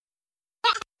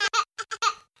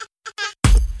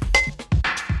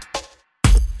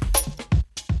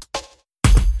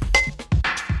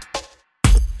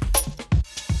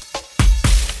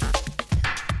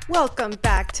Welcome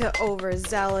back to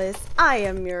Overzealous. I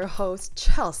am your host,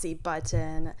 Chelsea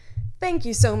Button. Thank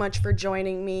you so much for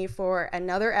joining me for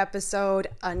another episode,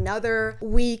 another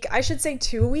week. I should say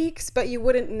 2 weeks, but you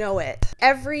wouldn't know it.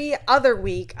 Every other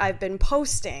week I've been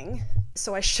posting,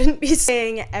 so I shouldn't be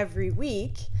saying every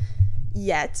week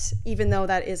yet, even though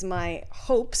that is my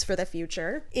hopes for the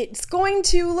future. It's going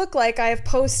to look like I have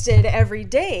posted every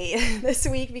day this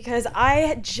week because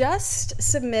I just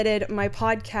submitted my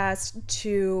podcast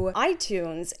to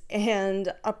iTunes,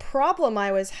 and a problem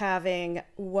I was having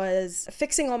was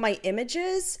fixing all my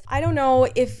images. I don't know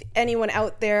if anyone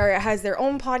out there has their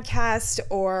own podcast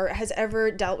or has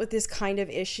ever dealt with this kind of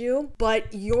issue,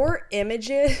 but your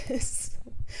images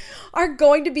are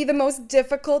going to be the most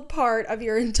difficult part of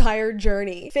your entire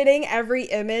journey. Fitting every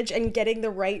image and getting the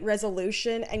right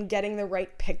resolution and getting the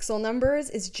right pixel numbers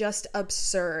is just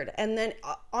absurd. And then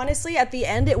honestly, at the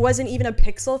end, it wasn't even a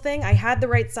pixel thing. I had the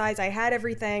right size, I had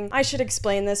everything. I should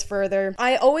explain this further.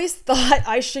 I always thought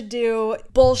I should do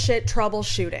bullshit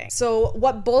troubleshooting. So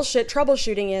what bullshit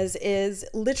troubleshooting is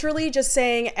literally just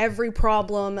saying every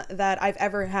problem that I've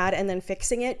ever had and then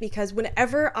fixing it, because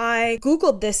whenever I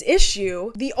Googled this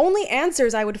issue, the only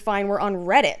answers I would find were on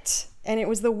Reddit. And it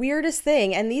was the weirdest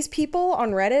thing. And these people on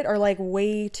Reddit are like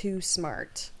way too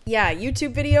smart. Yeah,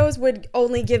 YouTube videos would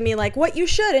only give me like what you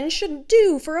should and shouldn't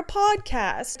do for a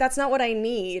podcast. That's not what I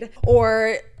need.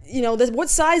 Or, you know, what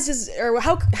size is, or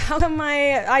how come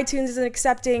my iTunes isn't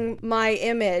accepting my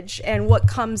image? And what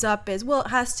comes up is, well, it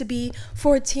has to be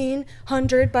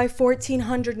 1400 by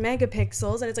 1400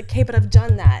 megapixels. And it's like, okay, but I've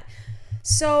done that.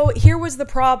 So here was the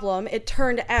problem. It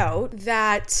turned out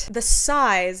that the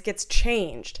size gets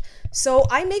changed. So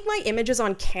I make my images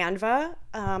on Canva.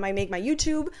 I make my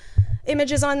YouTube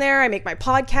images on there. I make my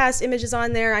podcast images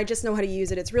on there. I just know how to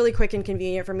use it. It's really quick and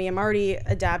convenient for me. I'm already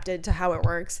adapted to how it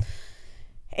works.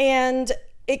 And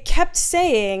it kept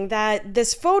saying that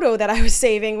this photo that I was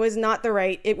saving was not the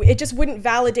right, it just wouldn't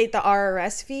validate the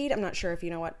RSS feed. I'm not sure if you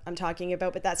know what I'm talking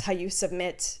about, but that's how you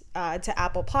submit to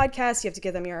Apple Podcasts. You have to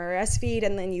give them your RSS feed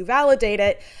and then you validate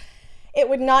it. It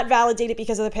would not validate it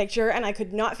because of the picture, and I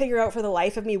could not figure out for the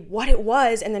life of me what it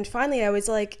was. And then finally I was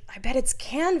like, I bet it's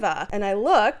Canva. And I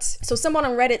looked. So someone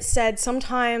on Reddit said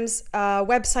sometimes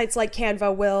websites like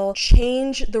Canva will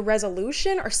change the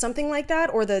resolution or something like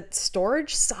that, or the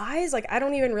storage size. Like, I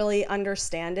don't even really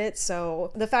understand it.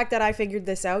 So the fact that I figured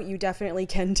this out, you definitely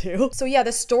can too. So yeah,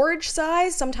 the storage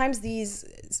size, sometimes these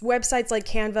websites like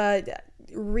Canva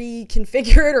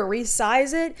reconfigure it or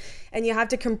resize it, and you have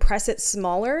to compress it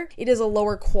smaller. It is a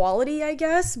lower quality, I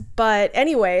guess. But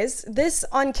anyways, this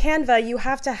on Canva, you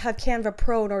have to have Canva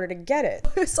Pro in order to get it.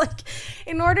 It's like,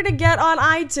 in order to get on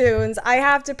iTunes, I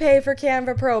have to pay for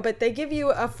Canva Pro, but they give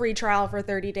you a free trial for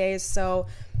 30 days. So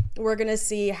we're gonna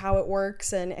see how it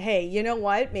works. And hey, you know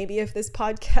what? Maybe if this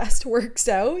podcast works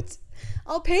out,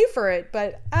 I'll pay for it,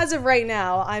 but as of right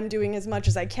now, I'm doing as much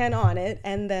as I can on it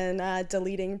and then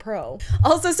deleting Pro.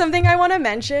 Also, something I want to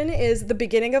mention is the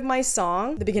beginning of my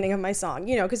song,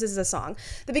 you know, because this is a song.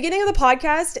 The beginning of the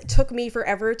podcast took me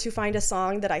forever to find a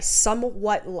song that I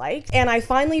somewhat liked, and I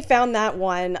finally found that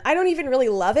one. I don't even really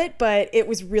love it, but it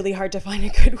was really hard to find a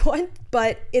good one.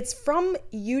 But it's from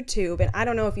YouTube, and I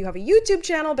don't know if you have a YouTube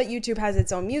channel, but YouTube has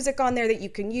its own music on there that you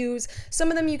can use.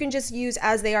 Some of them you can just use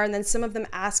as they are, and then some of them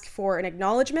ask for an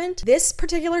acknowledgement. This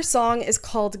particular song is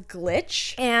called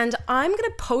Glitch, and I'm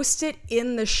gonna post it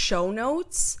in the show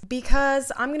notes because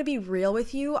I'm gonna be real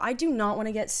with you. I do not want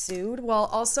to get sued. Well,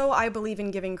 also I believe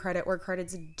in giving credit where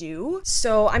credit's due.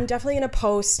 So I'm definitely gonna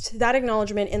post that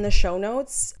acknowledgement in the show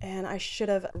notes, and I should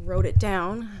have wrote it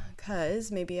down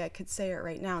because maybe I could say it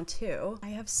right now too. I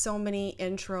have so many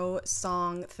intro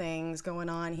song things going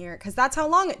on here because that's how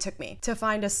long it took me to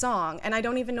find a song, and I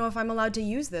don't even know if I'm allowed to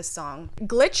use this song.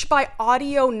 Glitch by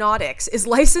Audionautics is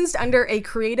licensed under a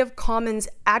Creative Commons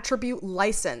attribute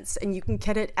license, and you can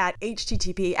get it at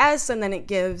https, and then it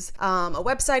gives a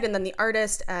website and then the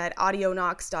artist at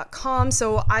audionautics.com.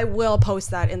 So I will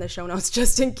post that in the show notes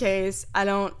just in case.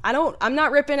 I'm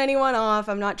not ripping anyone off.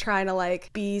 I'm not trying to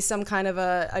like be some kind of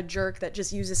a jerk that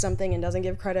just uses something and doesn't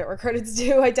give credit where credit's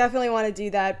due. I definitely want to do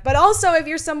that. But also, if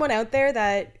you're someone out there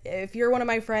that, if you're one of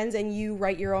my friends and you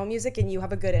write your own music and you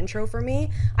have a good intro for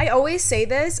me, I always say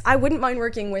this, I wouldn't mind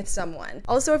working with someone.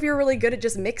 Also, if you're really good at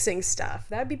just mixing stuff,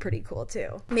 that'd be pretty cool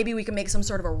too. Maybe we can make some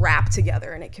sort of a rap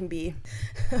together and it can be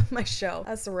my show.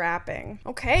 That's rapping.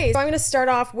 Okay, so I'm going to start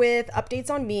off with updates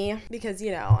on me because,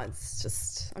 you know, I'm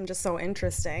just so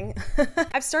interesting.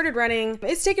 I've started running.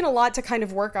 It's taken a lot to kind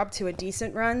of work up to a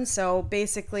decent run. So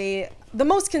basically, the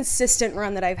most consistent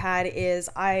run that I've had is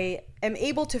I am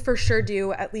able to for sure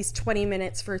do at least 20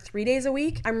 minutes for 3 days a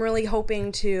week. I'm really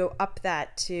hoping to up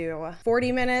that to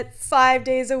 40 minutes, 5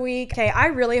 days a week. Okay, I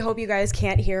really hope you guys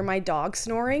can't hear my dog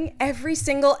snoring. Every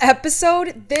single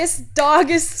episode, this dog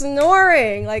is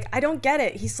snoring. Like, I don't get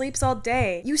it. He sleeps all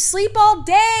day. You sleep all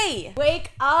day!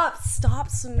 Wake up! Stop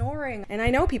snoring. And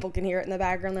I know people can hear it in the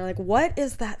background. They're like, what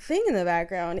is that thing in the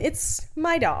background? It's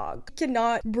my dog.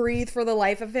 Cannot breathe for the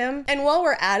life of him. And while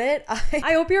we're at it,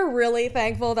 I hope you're really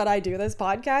thankful that I do this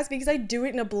podcast, because I do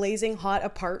it in a blazing hot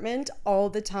apartment all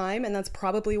the time, and that's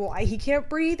probably why he can't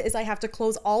breathe, is I have to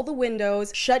close all the windows,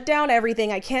 shut down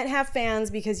everything. I can't have fans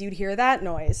because you'd hear that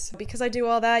noise. Because I do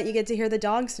all that, you get to hear the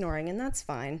dog snoring, and that's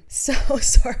fine. So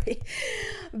sorry.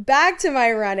 Back to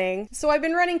my running. So I've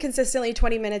been running consistently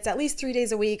 20 minutes at least 3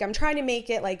 days a week. I'm trying to make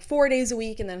it like 4 days a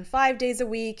week and then 5 days a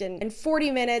week and 40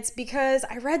 minutes, because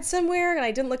I read somewhere, and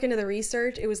I didn't look into the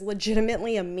research, it was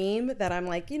legitimately a meme that I'm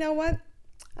like, you know what?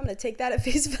 I'm going to take that at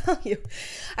face value.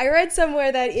 I read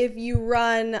somewhere that if you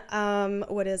run,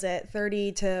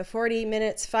 30 to 40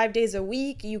 minutes, 5 days a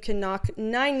week, you can knock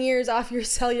 9 years off your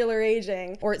cellular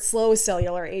aging, or it slows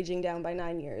cellular aging down by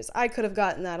 9 years. I could have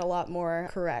gotten that a lot more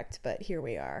correct, but here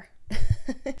we are.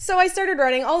 So I started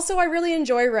running. Also, I really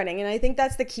enjoy running, and I think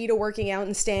that's the key to working out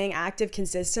and staying active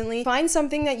consistently. Find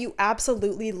something that you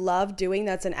absolutely love doing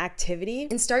that's an activity,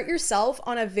 and start yourself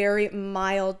on a very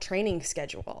mild training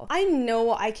schedule. I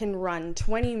know I can run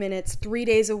 20 minutes 3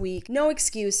 days a week. No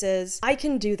excuses. I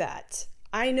can do that.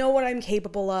 I know what I'm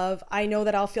capable of. I know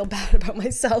that I'll feel bad about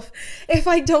myself if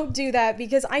I don't do that,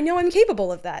 because I know I'm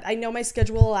capable of that. I know my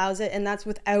schedule allows it, and that's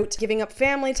without giving up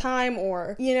family time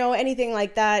or, anything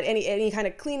like that, any kind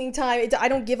of cleaning time. I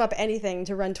don't give up anything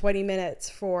to run 20 minutes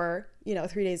for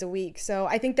 3 days a week. So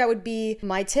I think that would be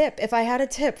my tip. If I had a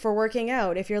tip for working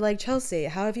out, if you're like, Chelsea,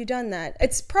 how have you done that?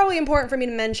 It's probably important for me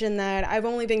to mention that I've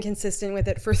only been consistent with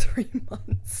it for 3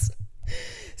 months.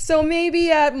 So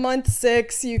maybe at month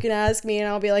 6, you can ask me and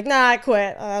I'll be like, nah, I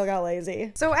quit. I got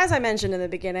lazy. So as I mentioned in the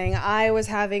beginning, I was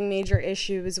having major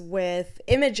issues with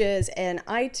images and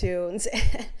iTunes.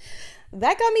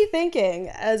 That got me thinking.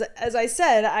 As I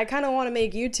said, I kind of want to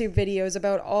make YouTube videos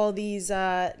about all these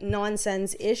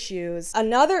nonsense issues.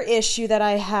 Another issue that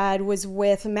I had was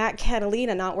with Matt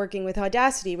Catalina not working with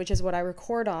Audacity, which is what I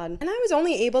record on. And I was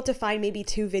only able to find maybe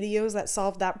 2 videos that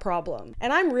solved that problem.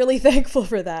 And I'm really thankful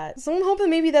for that. So I'm hoping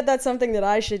maybe that's something that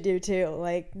I should do too.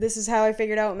 Like, this is how I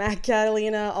figured out Matt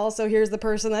Catalina. Also, here's the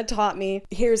person that taught me.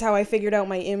 Here's how I figured out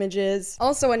my images.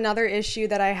 Also, another issue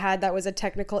that I had that was a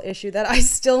technical issue that I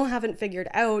still haven't figured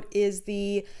out is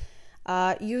the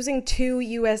using 2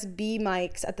 USB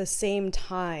mics at the same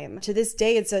time. To this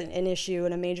day, it's an issue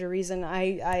and a major reason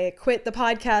I quit the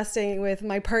podcasting with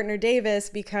my partner Davis,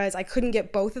 because I couldn't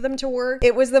get both of them to work.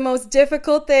 It was the most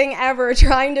difficult thing ever,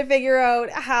 trying to figure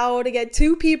out how to get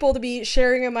 2 people to be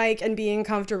sharing a mic and being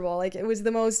comfortable. Like, it was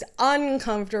the most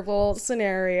uncomfortable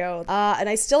scenario. And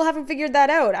I still haven't figured that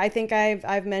out. I think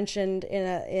I've mentioned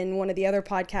in one of the other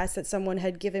podcasts that someone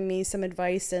had given me some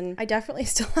advice, and I definitely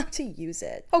still have to use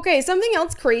it. Okay, something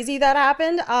else crazy that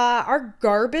happened, our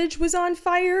garbage was on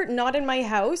fire, not in my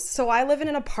house. So I live in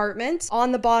an apartment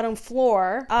on the bottom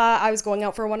floor. I was going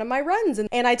out for one of my runs,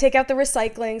 and I take out the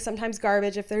recycling, sometimes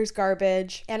garbage if there's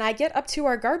garbage, and I get up to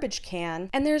our garbage can,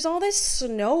 and there's all this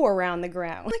snow around the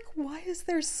ground. Like, why is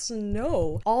there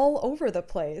snow all over the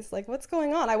place? Like, what's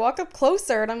going on? I walk up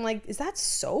closer and I'm like, is that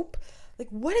soap? Like,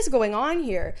 what is going on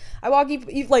here? I walk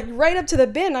like right up to the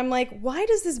bin. I'm like, why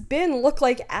does this bin look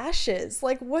like ashes?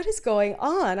 Like, what is going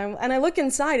on? And I look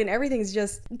inside and everything's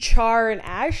just char and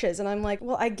ashes. And I'm like,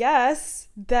 well, I guess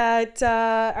that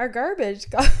our garbage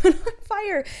got on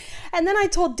fire. And then I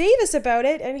told Davis about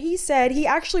it, and he said he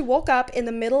actually woke up in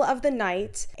the middle of the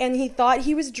night and he thought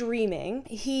he was dreaming.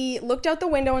 He looked out the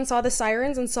window and saw the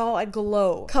sirens and saw a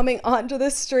glow coming onto the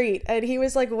street. And he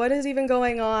was like, what is even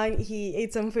going on? He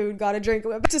ate some food, got a drink,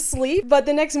 went to sleep. But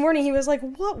the next morning he was like,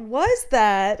 what was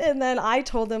that? And then I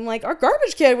told him, like, our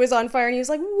garbage can was on fire. And he was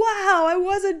like, wow, I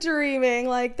wasn't dreaming.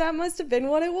 Like, that must have been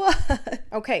what it was.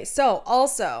 Okay, so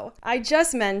also, I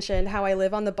just mentioned how I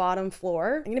live on the bottom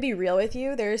floor. I'm gonna be real with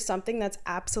you. There is something that's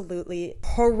absolutely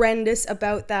horrendous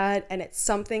about that, and it's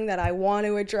something that I want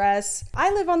to address.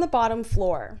 I live on the bottom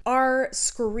floor. Our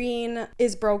screen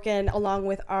is broken along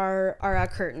with our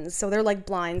curtains. So they're like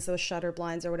blinds, those shutter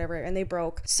blinds or whatever, and they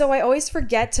broke. So I always always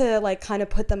forget to like kind of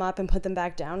put them up and put them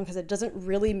back down because it doesn't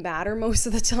really matter most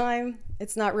of the time.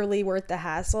 It's not really worth the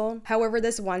hassle. However,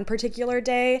 this one particular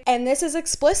day, and this is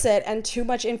explicit and too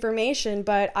much information,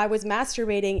 but I was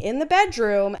masturbating in the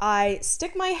bedroom. I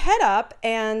stick my head up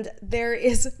and there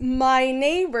is my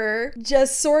neighbor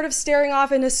just sort of staring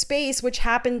off into space, which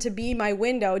happened to be my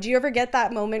window. Do you ever get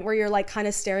that moment where you're like kind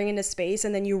of staring into space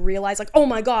and then you realize like, oh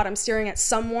my God, I'm staring at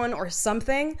someone or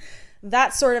something?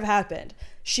 That sort of happened.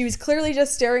 She was clearly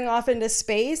just staring off into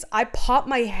space. I popped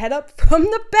my head up from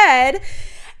the bed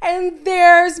and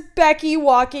there's Becky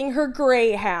walking her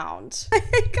greyhound.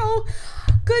 I go,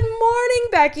 good morning,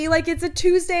 Becky. Like it's a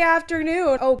Tuesday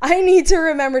afternoon. Oh, I need to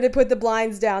remember to put the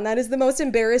blinds down. That is the most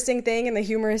embarrassing thing. And the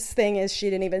humorous thing is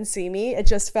she didn't even see me. It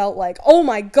just felt like, oh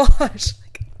my gosh.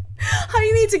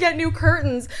 I need to get new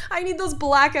curtains. I need those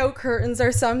blackout curtains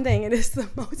or something. It is the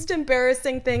most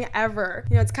embarrassing thing ever.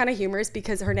 You know, it's kind of humorous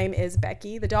because her name is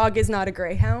Becky. The dog is not a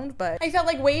greyhound, but I felt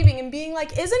like waving and being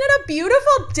like, isn't it a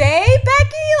beautiful day,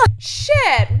 Becky? Like,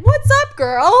 shit, what's up,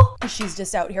 girl? She's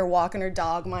just out here walking her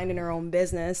dog, minding her own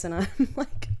business, and I'm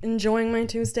like enjoying my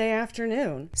Tuesday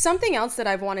afternoon. Something else that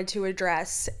I've wanted to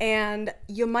address, and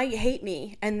you might hate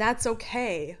me, and that's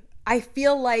okay. I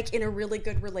feel like in a really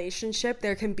good relationship,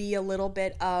 there can be a little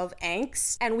bit of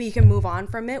angst and we can move on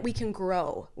from it. We can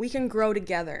grow. We can grow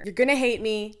together. You're gonna hate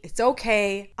me. It's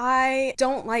okay. I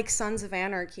don't like Sons of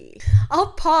Anarchy.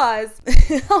 I'll pause.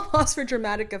 I'll pause for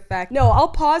dramatic effect. No, I'll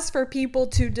pause for people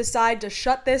to decide to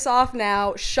shut this off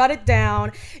now, shut it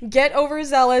down, get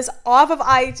Overzealous off of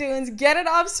iTunes, get it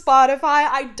off Spotify.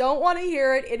 I don't want to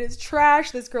hear it. It is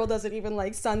trash. This girl doesn't even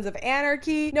like Sons of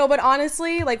Anarchy. No, but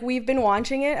honestly, like we've been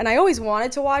watching it and I always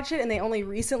wanted to watch it and they only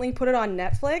recently put it on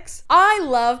Netflix. I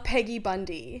love Peggy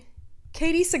Bundy.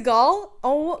 Katie Sagal,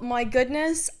 oh my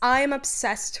goodness, I'm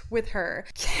obsessed with her.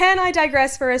 Can I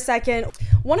digress for a second?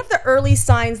 One of the early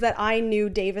signs that I knew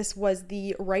Davis was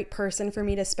the right person for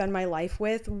me to spend my life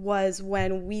with was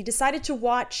when we decided to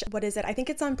watch, what is it? I think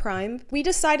it's on Prime. We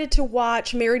decided to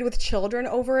watch Married with Children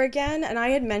over again, and I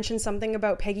had mentioned something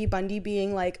about Peggy Bundy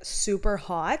being like super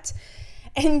hot.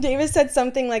 And Davis said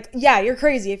something like, yeah, you're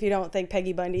crazy if you don't think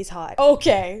Peggy Bundy's hot.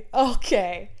 Okay.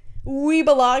 We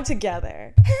belong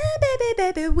together. Hey,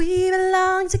 baby, we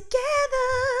belong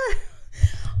together.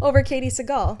 Over Katie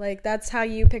Sagal. Like, that's how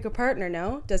you pick a partner,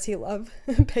 no? Does he love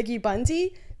Peggy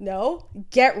Bundy? No?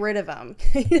 Get rid of him.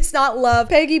 He does not love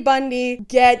Peggy Bundy.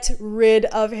 Get rid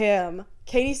of him.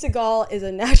 Katie Sagal is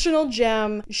a national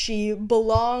gem. She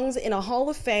belongs in a Hall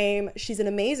of Fame. She's an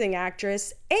amazing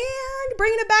actress. And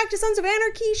bringing it back to Sons of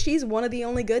Anarchy, she's one of the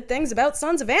only good things about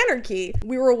Sons of Anarchy.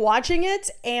 We were watching it,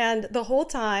 and the whole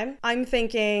time I'm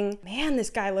thinking, man, this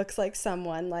guy looks like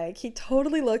someone. Like, he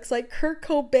totally looks like Kurt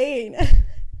Cobain.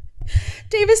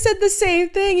 Davis said the same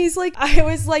thing. He's like, I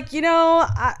was like, you know,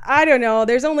 I don't know.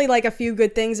 There's only like a few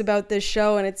good things about this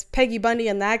show, and it's Peggy Bundy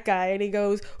and that guy. And he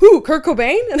goes, who, Kurt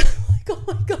Cobain? And I'm like, oh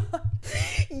my God.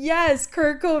 Yes,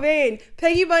 Kurt Cobain.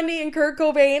 Peggy Bundy and Kurt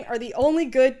Cobain are the only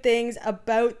good things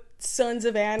about Sons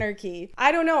of Anarchy.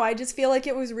 I don't know. I just feel like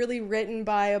it was really written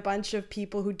by a bunch of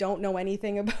people who don't know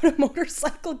anything about a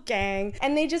motorcycle gang,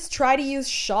 and they just try to use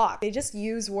shock. They just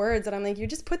use words, and I'm like, you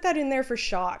just put that in there for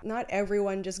shock. Not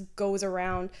everyone just goes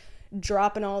around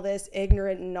dropping all this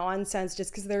ignorant nonsense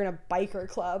just because they're in a biker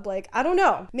club. Like, I don't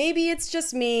know. Maybe it's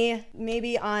just me.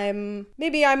 Maybe I'm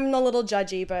a little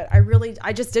judgy, but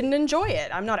I just didn't enjoy it.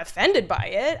 I'm not offended by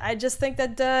it. I just think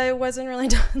that it wasn't really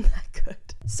done that good.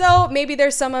 So maybe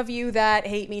there's some of you that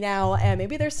hate me now, and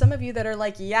maybe there's some of you that are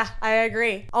like, yeah, I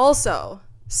agree. Also,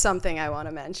 something I want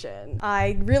to mention.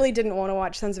 I really didn't want to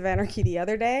watch Sons of Anarchy the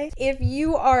other day. If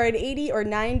you are an 80s or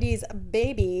 90s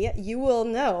baby, you will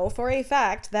know for a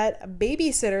fact that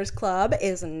Babysitter's Club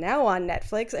is now on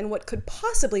Netflix, and what could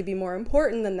possibly be more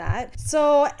important than that?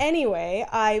 So anyway,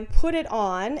 I put it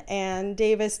on, and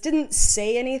Davis didn't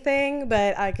say anything,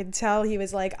 but I could tell he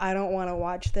was like, I don't want to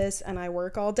watch this, and I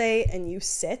work all day, and you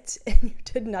sit, and you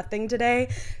did nothing today.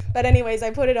 But anyways, I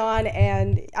put it on,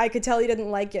 and I could tell he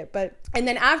didn't like it, and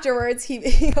then afterwards,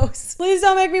 he goes, please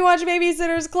don't make me watch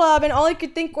Babysitter's Club. And all I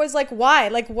could think was like, why?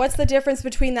 Like, what's the difference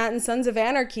between that and Sons of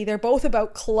Anarchy? They're both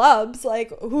about clubs.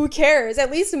 Like, who cares?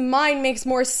 At least mine makes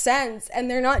more sense, and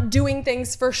they're not doing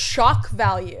things for shock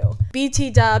value. BT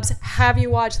dubs, have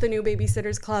you watched the new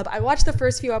Babysitter's Club? I watched the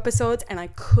first few episodes, and I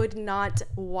could not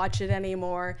watch it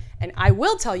anymore. And I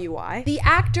will tell you why. The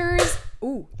actors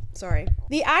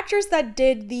that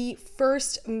did the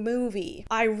first movie,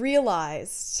 I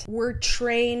realized were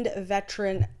trained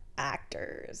veteran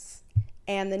actors.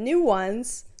 And the new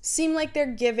ones seem like they're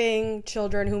giving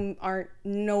children who aren't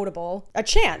notable a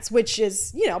chance, which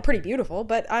is, pretty beautiful,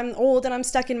 but I'm old and I'm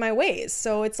stuck in my ways.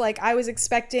 So it's like I was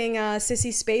expecting Sissy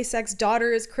Spacek's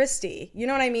daughter is Christy. You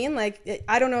know what I mean? Like,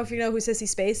 I don't know if you know who Sissy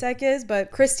Spacek is,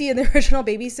 but Christy in the original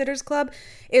Babysitters Club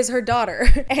is her daughter.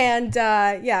 And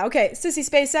okay, Sissy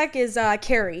Spacek is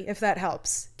Carrie, if that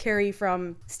helps. Carrie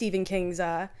from Stephen King's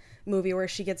movie where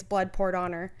she gets blood poured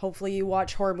on her. Hopefully you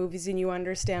watch horror movies and you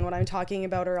understand what I'm talking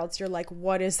about, or else you're like,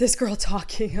 what is this girl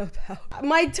talking about?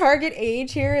 My target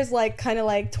age here is kind of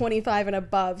like 25 and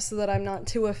above, so that I'm not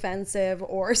too offensive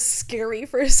or scary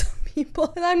for some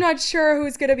people. And I'm not sure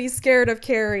who's gonna be scared of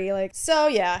Carrie. So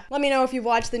yeah, let me know if you've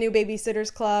watched the new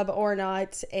Babysitters Club or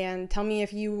not, and tell me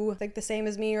if you think the same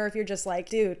as me, or if you're just like,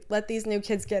 dude, let these new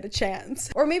kids get a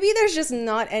chance. Or maybe there's just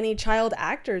not any child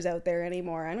actors out there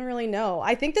anymore. I don't really know.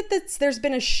 I think that there's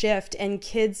been a shift and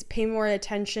kids pay more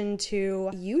attention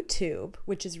to YouTube,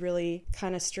 which is really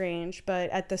kind of strange, but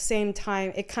at the same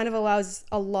time, it kind of allows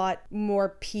a lot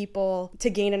more people to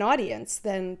gain an audience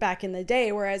than back in the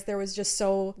day, whereas there was just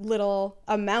so little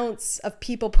amounts of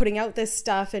people putting out this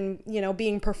stuff and,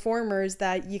 being performers,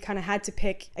 that you kind of had to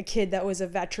pick a kid that was a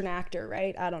veteran actor,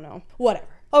 right? I don't know. Whatever.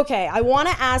 Okay, I want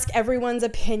to ask everyone's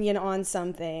opinion on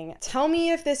something. Tell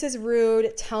me if this is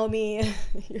rude. Tell me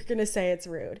you're going to say it's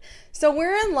rude. So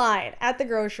we're in line at the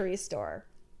grocery store.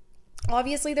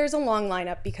 Obviously, there's a long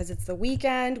lineup because it's the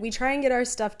weekend. We try and get our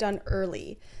stuff done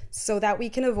early so that we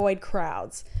can avoid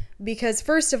crowds. Because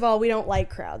first of all, we don't like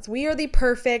crowds. We are the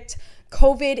perfect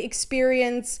COVID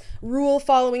experience rule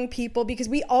following people because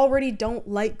we already don't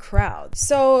like crowds.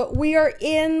 So we are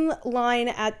in line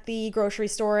at the grocery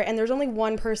store and there's only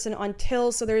one person on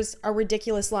till, so there's a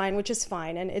ridiculous line, which is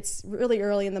fine. And it's really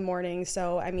early in the morning,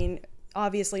 so I mean,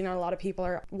 obviously not a lot of people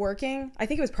are working. I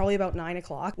think it was probably about 9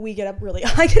 o'clock. I get up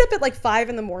at 5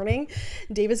 in the morning.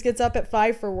 Davis gets up at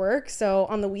 5 for work. So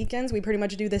on the weekends, we pretty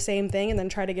much do the same thing and then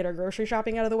try to get our grocery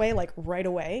shopping out of the way right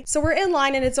away. So we're in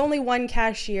line and it's only one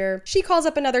cashier. She calls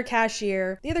up another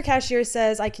cashier. The other cashier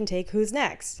says, I can take who's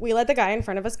next. We let the guy in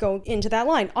front of us go into that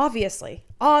line, obviously,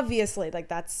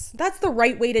 that's the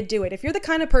right way to do it. If you're the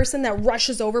kind of person that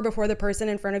rushes over before the person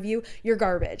in front of you, you're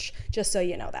garbage, just so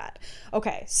you know that.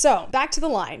 Okay, so back to the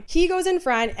line. He goes in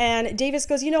front and Davis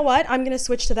goes, you know what? I'm going to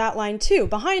switch to that line too,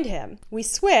 behind him. We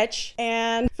switch,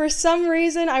 and for some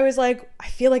reason I was like, I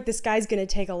feel like this guy's going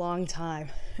to take a long time.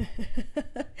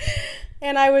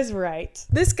 And I was right.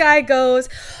 This guy goes,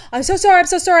 I'm so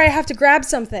sorry, I have to grab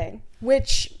something,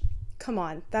 which, come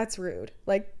on, that's rude.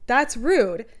 That's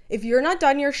rude. If you're not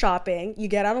done your shopping, you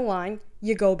get out of line,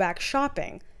 you go back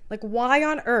shopping. Why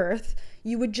on earth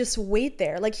you would just wait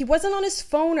there? He wasn't on his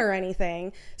phone or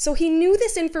anything. So he knew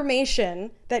this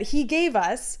information that he gave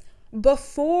us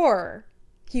before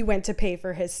he went to pay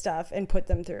for his stuff and put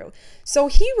them through. So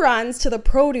he runs to the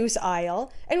produce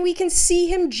aisle and we can see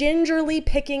him gingerly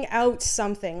picking out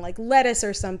something like lettuce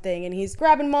or something. And he's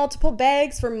grabbing multiple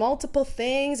bags for multiple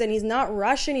things and he's not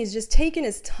rushing. He's just taking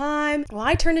his time. Well,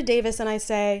 I turn to Davis and I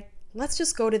say, let's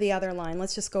just go to the other line.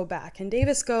 Let's just go back. And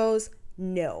Davis goes,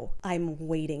 no, I'm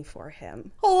waiting for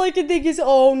him. All I can think is,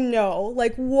 oh no,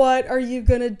 what are you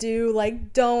gonna do?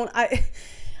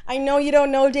 I know you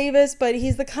don't know Davis, but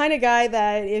he's the kind of guy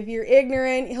that if you're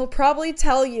ignorant, he'll probably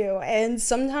tell you. And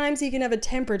sometimes he can have a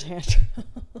temper tantrum,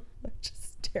 which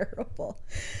is terrible.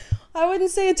 I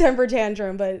wouldn't say a temper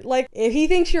tantrum, but if he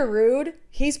thinks you're rude,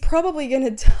 he's probably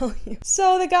gonna tell you.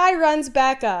 So the guy runs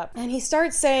back up and he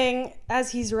starts saying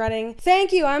as he's running,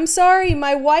 thank you, I'm sorry,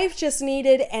 my wife just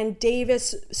needed, and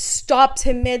Davis stops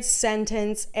him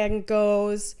mid-sentence and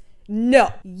goes,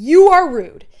 no, you are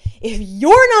rude. If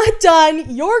you're not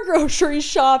done your grocery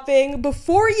shopping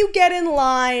before you get in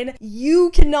line,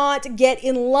 you cannot get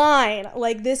in line.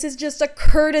 This is just a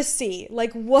courtesy.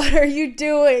 What are you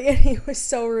doing? And he was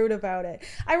so rude about it.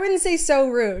 I wouldn't say so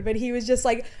rude, but he was just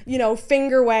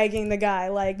finger wagging the guy.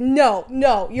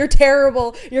 No, you're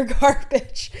terrible. You're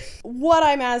garbage. What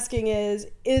I'm asking is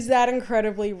that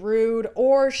incredibly rude?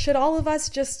 Or should all of us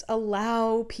just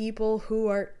allow people who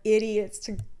are idiots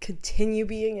to continue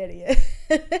being idiots?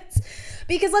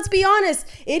 Because let's be honest,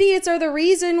 idiots are the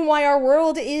reason why our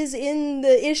world is in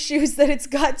the issues that it's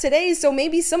got today. So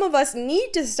maybe some of us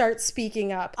need to start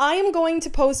speaking up. I am going to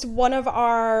post one of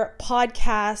our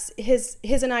podcasts, his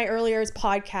and I earlier's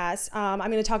podcast. I'm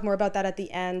going to talk more about that at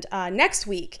the end next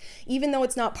week, even though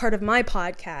it's not part of my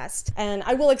podcast. And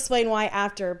I will explain why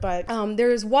after. But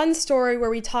there's one story where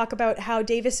we talk about how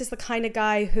Davis is the kind of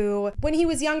guy who, when he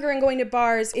was younger and going to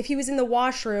bars, if he was in the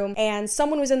washroom and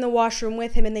someone was in the washroom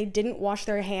with him and they didn't wash wash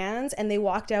their hands and they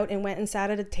walked out and went and sat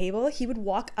at a table, he would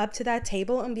walk up to that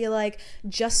table and be like,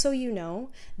 just so you know,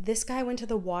 this guy went to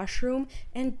the washroom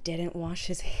and didn't wash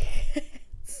his hands.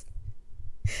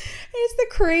 It's the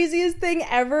craziest thing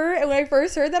ever. And when I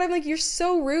first heard that, I'm like, you're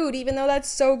so rude, even though that's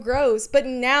so gross. But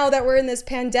now that we're in this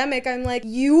pandemic, I'm like,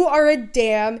 you are a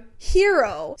damn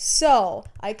hero. So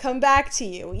I come back to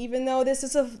you, even though this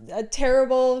is a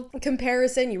terrible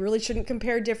comparison. You really shouldn't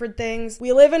compare different things.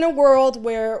 We live in a world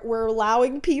where we're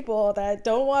allowing people that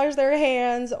don't wash their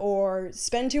hands or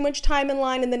spend too much time in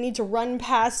line and then need to run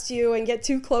past you and get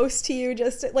too close to you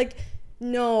just to, like,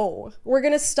 no, we're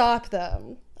gonna stop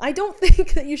them. I don't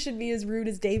think that you should be as rude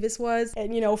as Davis was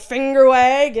and, you know, finger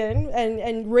wag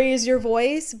and raise your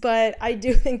voice. But I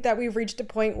do think that we've reached a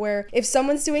point where if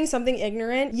someone's doing something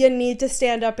ignorant, you need to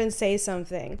stand up and say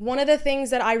something. One of the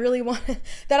things that I really want,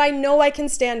 that I know I can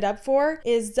stand up for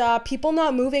is people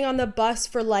not moving on the bus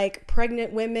for like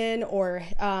pregnant women or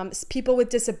people with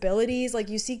disabilities. Like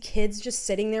you see kids just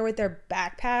sitting there with their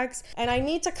backpacks. And I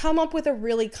need to come up with a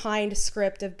really kind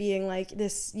script of being like,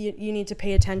 this, you need to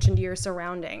pay attention to your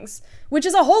surroundings. Which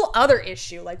is a whole other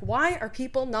issue. Like, why are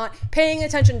people not paying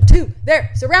attention to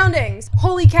their surroundings?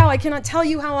 Holy cow, I cannot tell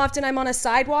you how often I'm on a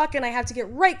sidewalk and I have to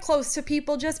get right close to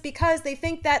people just because they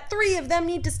think that 3 of them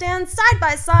need to stand side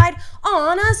by side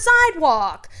on a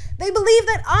sidewalk. They believe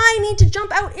that I need to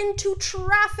jump out into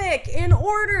traffic in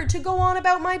order to go on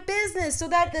about my business so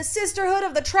that the sisterhood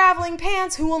of the traveling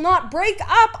pants who will not break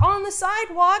up on the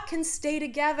sidewalk can stay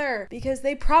together, because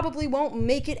they probably won't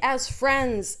make it as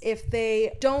friends if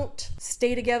they don't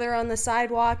stay together on the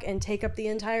sidewalk and take up the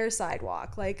entire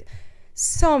sidewalk. Like,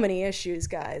 so many issues,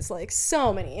 guys. Like,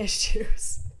 so many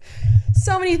issues.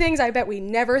 So many things I bet we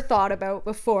never thought about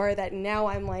before that now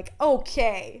I'm like,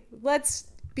 okay, let's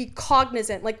be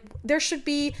cognizant. Like, there should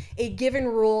be a given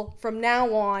rule from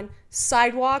now on.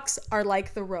 Sidewalks are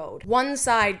like the road. One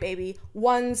side, baby.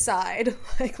 One side.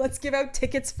 Like, let's give out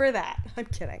tickets for that. I'm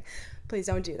kidding. Please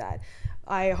don't do that.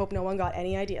 I hope no one got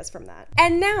any ideas from that.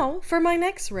 And now for my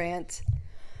next rant.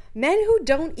 Men who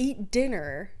don't eat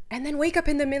dinner and then wake up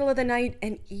in the middle of the night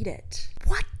and eat it.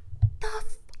 What the fuck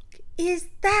is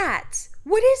that?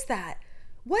 What is that?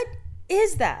 What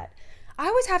is that? I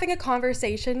was having a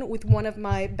conversation with one of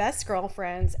my best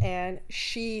girlfriends, and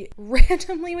she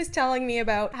randomly was telling me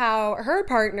about how her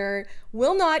partner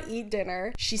will not eat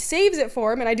dinner. She saves it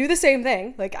for him, and I do the same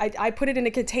thing. Like, I put it in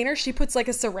a container, she puts like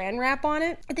a saran wrap on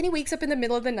it, and then he wakes up in the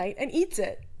middle of the night and eats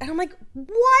it. And I'm like,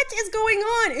 what is going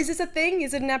on? Is this a thing?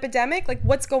 Is it an epidemic? Like,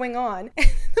 what's going on? And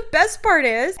the best part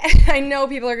is, and I know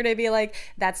people are gonna be like,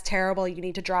 that's terrible, you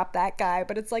need to drop that guy.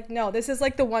 But it's like, no, this is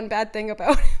like the one bad thing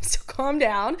about him, so calm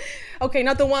down. Okay,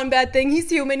 not the one bad thing, he's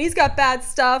human, he's got bad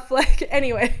stuff. Like,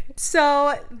 anyway.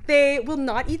 So they will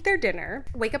not eat their dinner,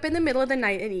 wake up in the middle of the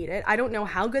night and eat it. I don't know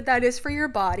how good that is for your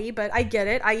body, but I get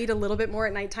it. I eat a little bit more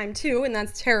at nighttime too, and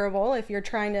that's terrible if you're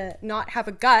trying to not have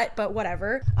a gut, but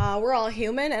whatever. We're all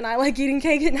human, and I like eating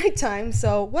cake at nighttime,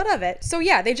 so what of it? So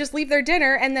yeah, they just leave their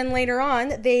dinner, and then later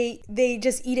on, they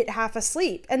just eat it half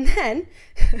asleep. And then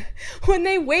when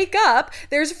they wake up,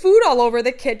 there's food all over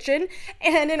the kitchen,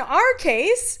 and in our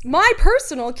case, my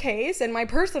personal case, and my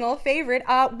personal favorite,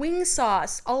 wing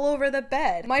sauce all over the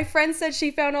bed. My friend said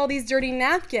she found all these dirty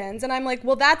napkins, and I'm like,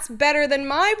 well, that's better than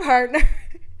my partner.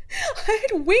 I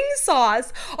had wing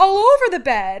sauce all over the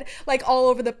bed, like all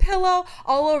over the pillow,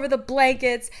 all over the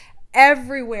blankets,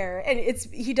 everywhere, and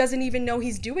he doesn't even know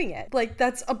he's doing it. Like,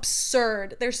 that's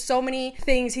absurd. There's so many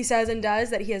things he says and does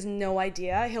that he has no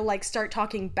idea. He'll like start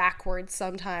talking backwards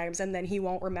sometimes, and then he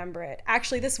won't remember it.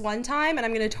 Actually, this one time, and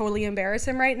I'm gonna totally embarrass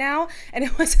him right now, and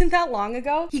it wasn't that long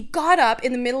ago, he got up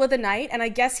in the middle of the night, and I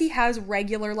guess he has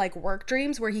regular like work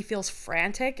dreams where he feels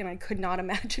frantic, and I could not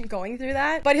imagine going through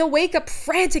that. But he'll wake up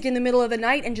frantic in the middle of the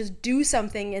night and just do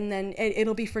something, and then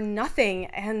it'll be for nothing.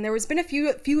 And there has been a few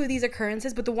of these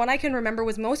occurrences, but the one I can remember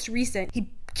was most recent. He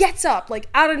gets up like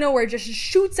out of nowhere, just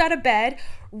shoots out of bed,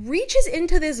 reaches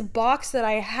into this box that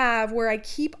I have where I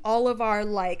keep all of our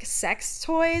like sex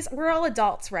toys. We're all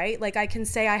adults, right? Like, I can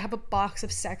say I have a box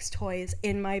of sex toys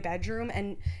in my bedroom,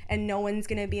 and no one's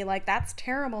gonna be like, that's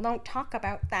terrible, don't talk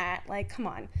about that. Like, come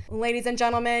on. Ladies and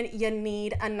gentlemen, you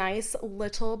need a nice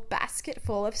little basket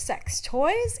full of sex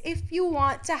toys if you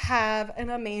want to have an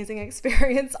amazing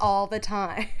experience all the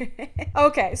time.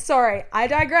 Okay, sorry, I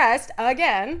digressed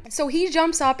again. So he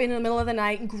jumps up in the middle of the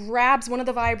night, grabs one of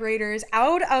the vibrators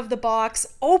out of the box,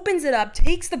 opens it up,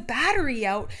 takes the battery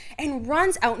out, and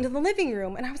runs out into the living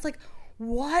room. And I was like,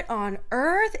 what on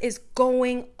earth is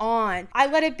going on? I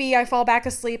let it be. I fall back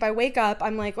asleep. I wake up.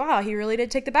 I'm like, wow, he really did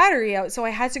take the battery out. So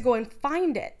I had to go and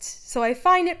find it. So I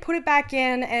find it, put it back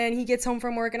in, and he gets home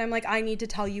from work and I'm like, I need to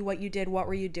tell you what you did. What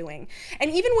were you doing? And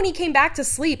even when he came back to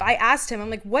sleep, I asked him, I'm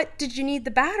like, what did you need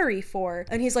the battery for?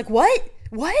 And he's like, what?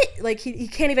 Like he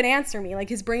can't even answer me. Like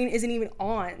his brain isn't even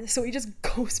on. So he just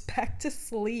goes back to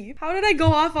sleep. How did I go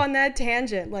off on that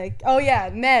tangent? Like, oh yeah,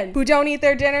 men who don't eat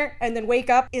their dinner and then wake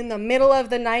up in the middle of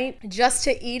the night just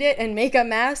to eat it and make a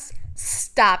mess.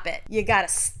 Stop it. You gotta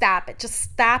stop it. Just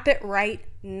stop it right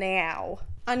now.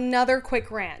 Another quick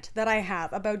rant that I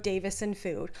have about Davis and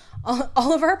food.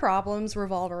 All of our problems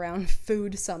revolve around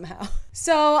food somehow.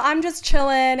 So I'm just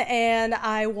chilling and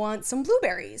I want some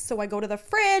blueberries. So I go to the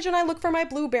fridge and I look for my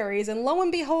blueberries and lo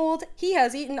and behold, he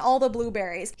has eaten all the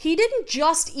blueberries. He didn't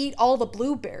just eat all the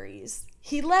blueberries.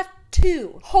 He left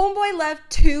 2. Homeboy left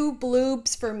 2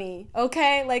 bloobs for me,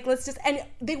 okay? Like, and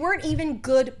they weren't even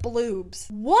good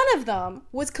bloobs. One of them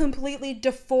was completely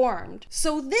deformed.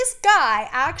 So this guy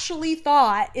actually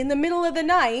thought in the middle of the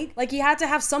night, like he had to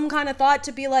have some kind of thought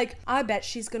to be like, I bet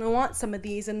she's gonna want some of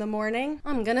these in the morning.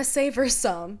 I'm gonna save her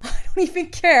some. I don't even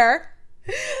care.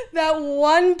 That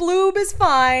one bloob is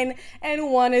fine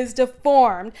and one is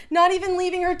deformed. Not even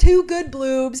leaving her 2 good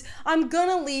bloobs. I'm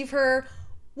gonna leave her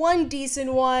 1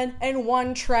 decent one and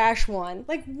 1 trash one.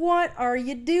 Like, what are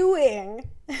you doing?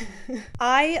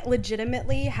 I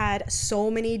legitimately had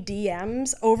so many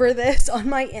DMs over this on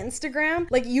my Instagram.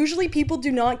 Like, usually people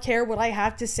do not care what I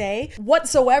have to say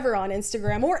whatsoever on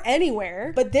Instagram or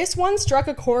anywhere, but this one struck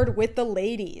a chord with the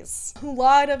ladies. A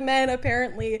lot of men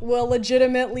apparently will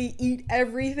legitimately eat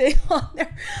everything on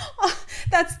their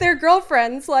that's their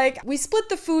girlfriends. Like, we split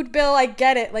the food bill, I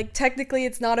get it. Like, technically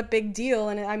it's not a big deal,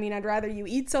 and I mean, I'd rather you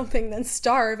eat something than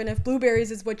starve, and if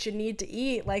blueberries is what you need to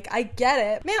eat, like, I get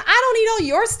it. Man, I don't eat all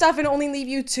your stuff and only leave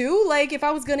you 2. Like, if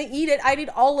I was gonna eat it, I'd eat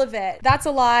all of it. That's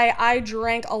a lie. I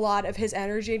drank a lot of his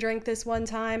energy drink this one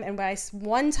time, and by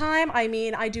one time, I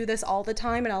mean I do this all the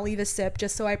time, and I'll leave a sip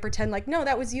just so I pretend like, no,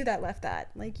 that was you that left that.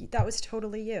 Like, that was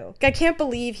totally you. I can't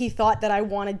believe he thought that I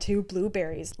wanted 2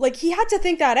 blueberries. Like, he had to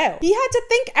think that out. He had to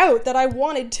think out that I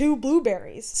wanted 2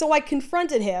 blueberries. So I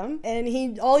confronted him,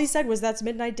 and all he said was, that's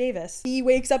Midnight Davis. He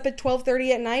wakes up at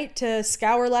 12:30 at night to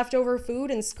scour leftover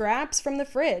food and scraps from the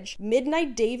fridge.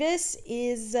 Midnight Davis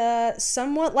is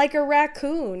somewhat like a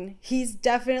raccoon. He's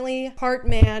definitely part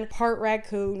man, part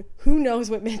raccoon. Who knows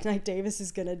what Midnight Davis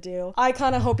is gonna do? I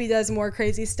kind of hope he does more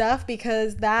crazy stuff,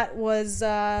 because that was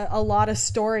a lot of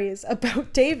stories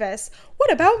about Davis.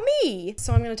 What about me?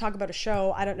 So I'm gonna talk about a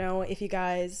show. I don't know if you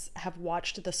guys have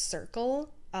watched The Circle.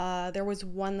 There was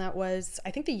one that was,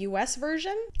 I think, the US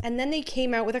version, and then they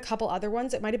came out with a couple other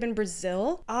ones. It might have been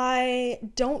Brazil. I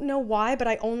don't know why, but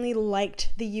I only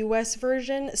liked the US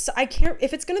version. So I can't,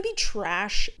 if it's gonna be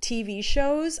trash TV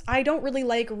shows, I don't really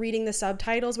like reading the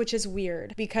subtitles, which is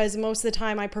weird because most of the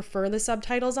time I prefer the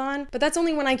subtitles on, but that's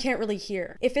only when I can't really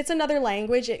hear. If it's another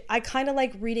language, I kind of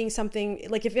like reading something,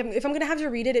 like if I'm gonna have to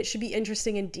read it, it should be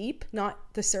interesting and deep, not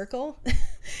The Circle.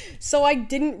 So I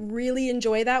didn't really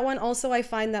enjoy that one. Also, I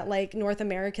find that like North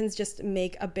Americans just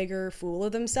make a bigger fool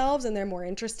of themselves and they're more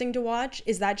interesting to watch.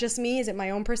 Is that just me? Is it my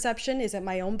own perception? Is it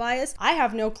my own bias? I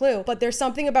have no clue. But there's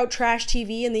something about trash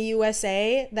TV in the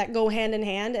USA that go hand in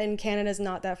hand, and Canada's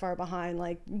not that far behind.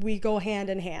 Like, we go hand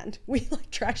in hand. We like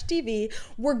trash TV.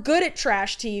 We're good at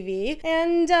trash TV.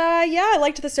 And yeah, I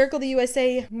liked The Circle, the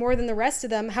USA, more than the rest of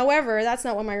them. However, that's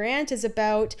not what my rant is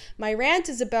about. My rant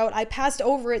is about, I passed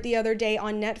over it the other day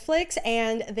on Netflix,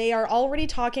 and they are already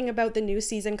talking about the new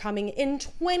season coming in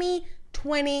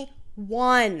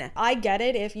 2021. I get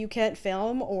it if you can't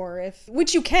film,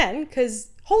 which you can, because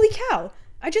holy cow,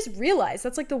 I just realized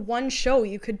that's like the one show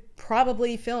you could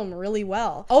probably film really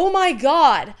well. Oh my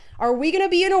God. Are we gonna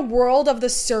be in a world of The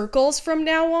Circles from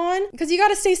now on? Because you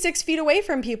gotta stay 6 feet away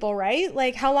from people, right?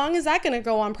 Like, how long is that gonna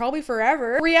go on? Probably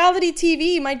forever. Reality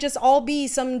TV might just all be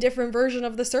some different version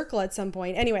of The Circle at some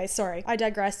point. Anyway, sorry, I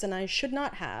digressed and I should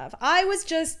not have. I was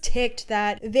just ticked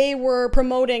that they were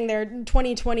promoting their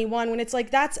 2021 when it's like,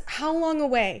 that's how long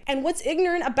away? And what's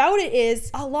ignorant about it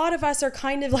is a lot of us are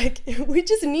kind of like, we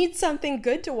just need something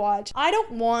good to watch. I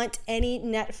don't want any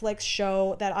Netflix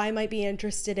show that I might be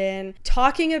interested in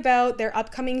talking about their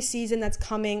upcoming season that's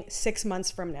coming 6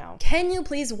 months from now. Can you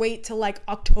please wait till like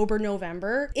October,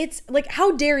 November? It's like,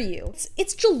 how dare you?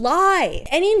 It's July.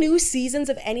 Any new seasons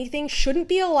of anything shouldn't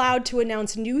be allowed to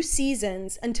announce new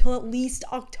seasons until at least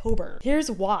October.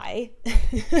 Here's why.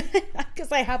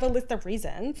 Because I have a list of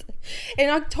reasons. In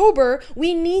October,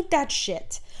 we need that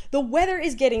shit. The weather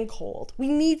is getting cold. We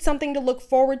need something to look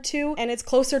forward to, and it's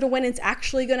closer to when it's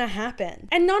actually gonna happen.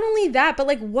 And not only that, but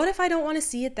like, what if I don't want to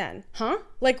see it then? Huh?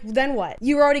 Like, then what?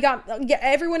 You already got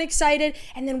everyone excited,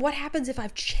 and then what happens if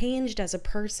I've changed as a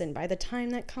person by the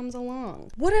time that comes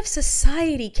along? What if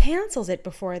society cancels it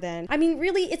before then? I mean,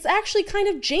 really, it's actually kind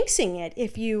of jinxing it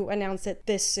if you announce it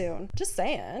this soon. Just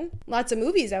saying. Lots of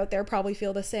movies out there probably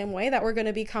feel the same way, that we're going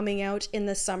to be coming out in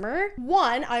the summer.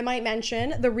 One, I might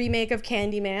mention the remake of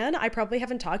Candyman. I probably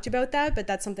haven't talked about that, but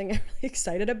that's something I'm really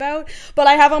excited about. But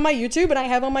I have on my YouTube and I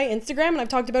have on my Instagram, and I've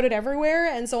talked about it everywhere,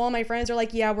 and so all my friends are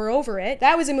like, yeah, we're over it.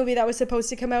 That was a movie that was supposed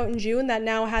to come out in June that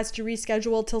now has to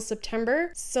reschedule till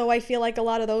September. So I feel like a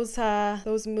lot of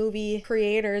those movie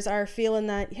creators are feeling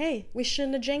that, hey, we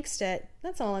shouldn't have jinxed it.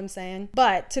 That's all I'm saying.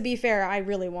 But to be fair, I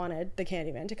really wanted the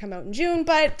Candyman to come out in June,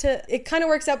 but it kind of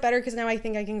works out better because now I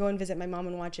think I can go and visit my mom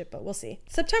and watch it, but we'll see.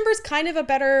 September's kind of a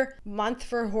better month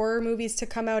for horror movies to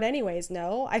come out anyways,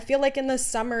 no? I feel like in the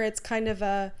summer, it's kind of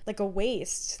a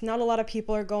waste. Not a lot of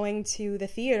people are going to the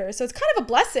theater, so it's kind of a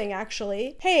blessing,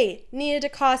 actually. Hey, Nia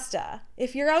DaCosta,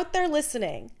 if you're out there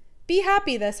listening, be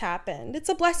happy this happened. It's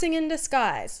a blessing in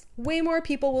disguise. Way more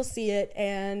people will see it,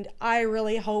 and I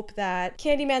really hope that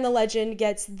Candyman the Legend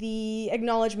gets the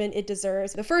acknowledgement it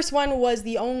deserves. The first one was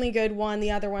the only good one.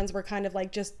 The other ones were kind of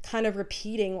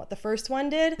repeating what the first one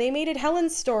did. They made it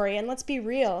Helen's story, and let's be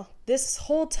real, this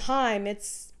whole time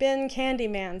it's been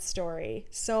Candyman's story.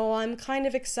 So I'm kind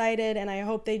of excited, and I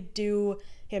hope they do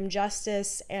him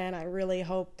justice, and I really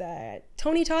hope that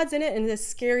Tony Todd's in it and as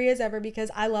scary as ever,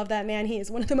 because I love that man. He is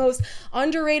one of the most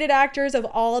underrated actors of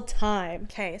all time.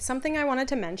 Okay, something I wanted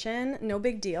to mention, no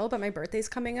big deal, but my birthday's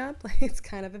coming up. It's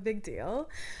kind of a big deal.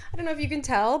 I don't know if you can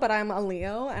tell, but I'm a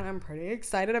Leo, and I'm pretty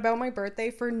excited about my birthday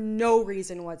for no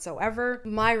reason whatsoever.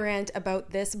 My rant about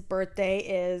this birthday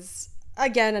is,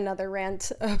 again, another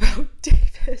rant about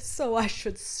Davis, so I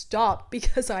should stop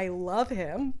because I love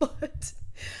him, but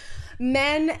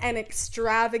men and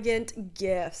extravagant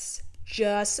gifts,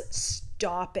 just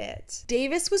stop it.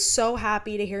 Davis was so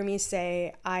happy to hear me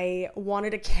say I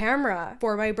wanted a camera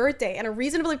for my birthday, and a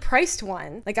reasonably priced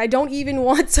one. Like, I don't even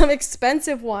want some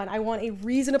expensive one. I want a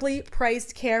reasonably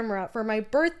priced camera for my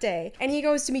birthday. And he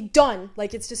goes to me, done.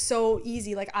 Like, it's just so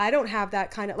easy. Like, I don't have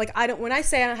that kind of, when I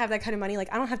say I don't have that kind of money,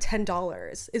 like, I don't have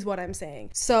 $10 is what I'm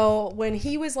saying. So when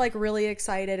he was like really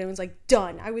excited and was like,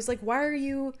 done, I was like, why are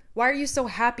you so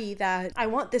happy that I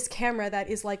want this camera that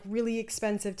is like really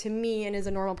expensive to me and is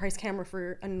a normal price camera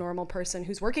for a normal person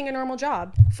who's working a normal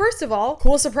job? First of all,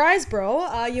 cool surprise,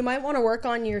 bro. You might want to work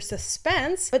on your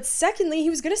suspense. But secondly, he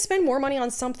was going to spend more money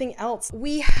on something else.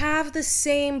 We have the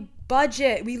same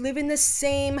budget. We live in the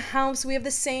same house. We have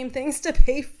the same things to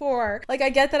pay for. Like, I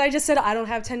get that I just said I don't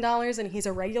have $10 and he's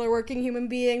a regular working human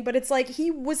being, but it's like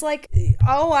he was like,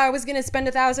 oh, I was gonna spend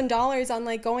 $1,000 on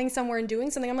like going somewhere and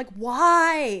doing something. I'm like,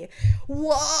 why?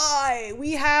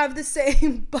 We have the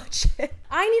same budget.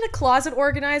 I need a closet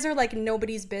organizer like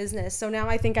nobody's business. So now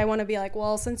I think I want to be like,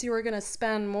 well, since you were gonna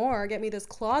spend more, get me this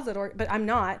closet, but I'm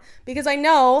not, because I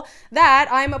know that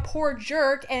I'm a poor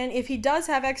jerk, and if he does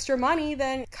have extra money,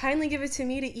 then kindly give it to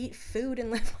me to eat food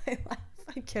and live my life.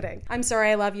 I'm kidding. I'm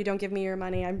sorry. I love you. Don't give me your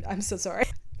money. I'm so sorry.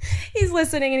 He's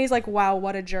listening and he's like, wow,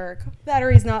 what a jerk. That,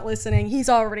 or he's not listening. He's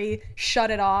already shut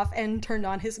it off and turned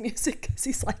on his music because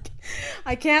he's like,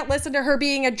 I can't listen to her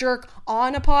being a jerk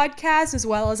on a podcast as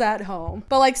well as at home.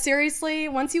 But like, seriously,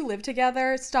 once you live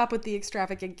together, stop with the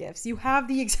extravagant gifts. You have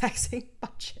the exact same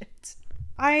budget.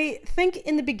 I think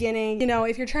in the beginning,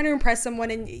 if you're trying to impress someone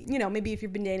and, maybe if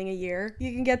you've been dating a year,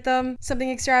 you can get them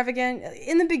something extravagant.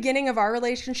 In the beginning of our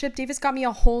relationship, Davis got me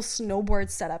a whole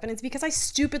snowboard setup. And it's because I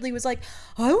stupidly was like,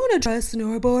 I want to try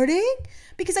snowboarding,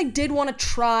 because I did want to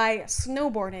try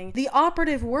snowboarding. The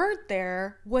operative word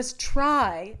there was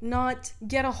try, not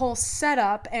get a whole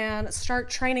setup and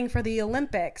start training for the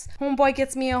Olympics. Homeboy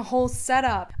gets me a whole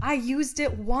setup. I used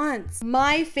it once.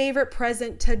 My favorite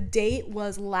present to date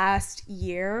was last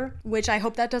year, which I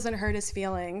hope that doesn't hurt his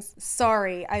feelings.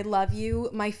 Sorry, I love you.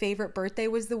 My favorite birthday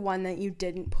was the one that you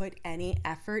didn't put any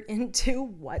effort into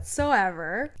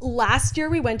whatsoever. Last year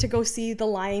we went to go see The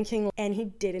Lion King and he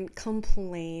didn't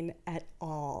complain at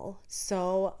all.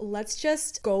 So let's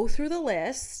just go through the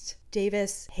list.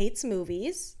 Davis hates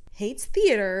movies, hates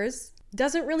theaters,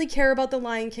 doesn't really care about The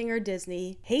Lion King or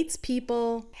Disney, hates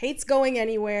people, hates going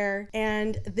anywhere,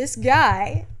 and this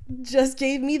guy just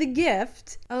gave me the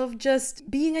gift of just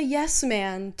being a yes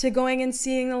man to going and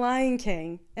seeing The Lion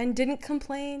King, and didn't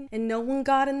complain, and no one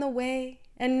got in the way,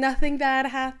 and nothing bad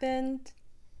happened.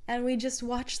 And we just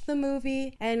watched the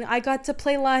movie, and I got to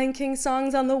play Lion King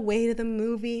songs on the way to the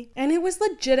movie. And it was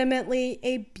legitimately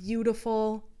a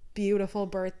beautiful beautiful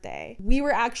birthday. We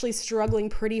were actually struggling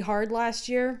pretty hard last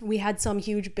year. We had some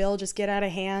huge bill just get out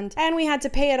of hand and we had to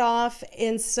pay it off.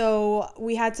 And so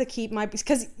we had to keep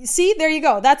because see, there you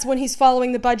go. That's when he's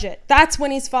following the budget.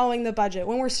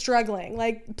 When we're struggling.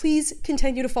 Like, please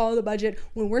continue to follow the budget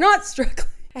when we're not struggling.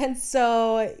 And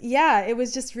so, yeah, it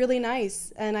was just really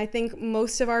nice. And I think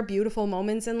most of our beautiful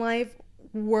moments in life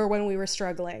were when we were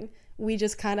struggling. We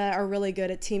just kind of are really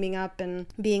good at teaming up and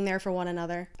being there for one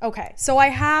another. Okay, so I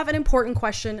have an important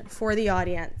question for the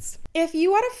audience. If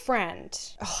you had a friend,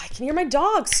 I can hear my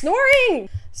dog snoring.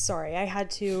 Sorry, I had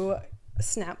to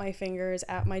snap my fingers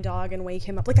at my dog and wake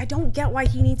him up. Like, I don't get why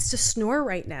he needs to snore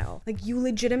right now. Like, you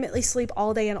legitimately sleep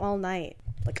all day and all night.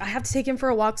 Like, I have to take him for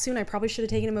a walk soon. I probably should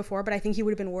have taken him before, but I think he would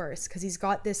have been worse because he's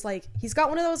got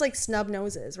one of those like snub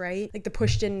noses, right? Like the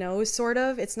pushed in nose, sort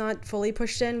of. It's not fully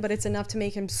pushed in, but it's enough to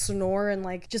make him snore and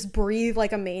like just breathe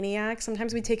like a maniac.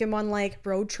 Sometimes we take him on like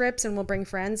road trips and we'll bring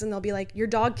friends and they'll be like, your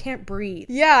dog can't breathe.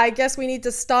 Yeah, I guess we need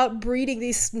to stop breeding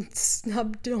these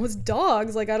snub-nosed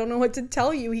dogs. Like, I don't know what to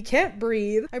tell you. He can't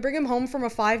breathe. I bring him home from a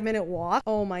 5-minute walk.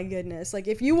 Oh my goodness. Like,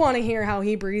 if you want to hear how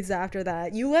he breathes after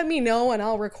that, you let me know and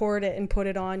I'll record it and put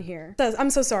it on here. I'm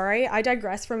so sorry. I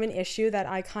digress from an issue that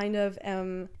I kind of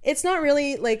am. It's not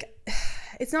really like,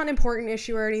 it's not an important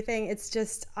issue or anything. It's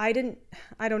just, I don't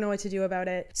know what to do about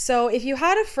it. So if you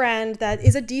had a friend that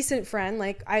is a decent friend,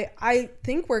 like I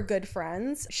think we're good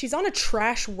friends. She's on a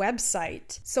trash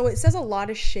website. So it says a lot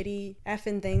of shitty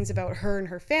effing things about her and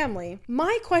her family.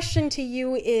 My question to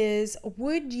you is,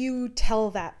 would you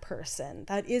tell that person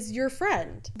that is your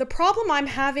friend? The problem I'm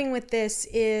having with this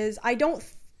is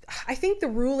I think the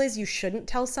rule is you shouldn't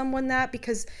tell someone that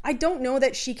because I don't know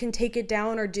that she can take it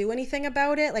down or do anything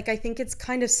about it. Like, I think it's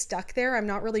kind of stuck there. I'm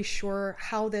not really sure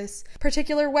how this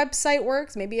particular website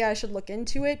works. Maybe I should look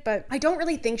into it, but I don't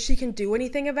really think she can do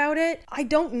anything about it. I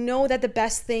don't know that the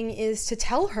best thing is to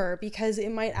tell her because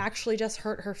it might actually just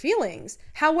hurt her feelings.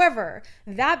 However,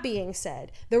 that being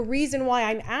said, the reason why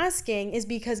I'm asking is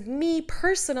because me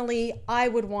personally, I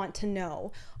would want to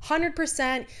know.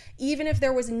 100%, even if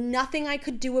there was nothing I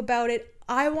could do about it,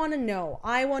 I want to know.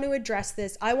 I want to address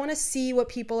this. I want to see what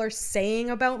people are saying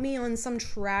about me on some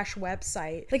trash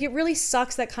website. Like, it really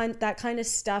sucks that kind of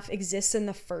stuff exists in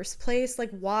the first place. Like,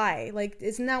 why? Like,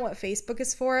 isn't that what Facebook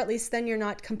is for? At least then you're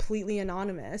not completely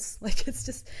anonymous. Like, it's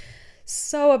just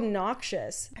so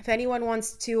obnoxious. If anyone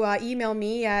wants to email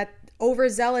me at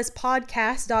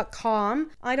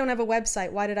overzealouspodcast.com. I don't have a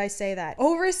website. Why did I say that?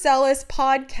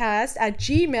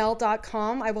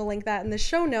 overzealouspodcast@gmail.com. I will link that in the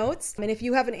show notes. And if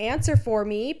you have an answer for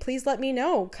me, please let me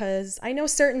know because I know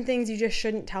certain things you just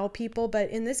shouldn't tell people,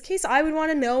 but in this case, I would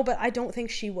want to know, but I don't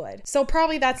think she would. So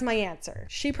probably that's my answer.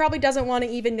 She probably doesn't want to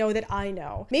even know that I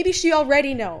know. Maybe she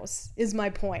already knows is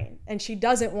my point, and she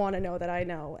doesn't want to know that I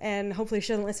know. And hopefully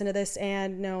she doesn't listen to this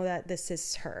and know that this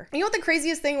is her. You know what the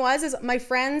craziest thing was is my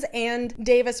friends and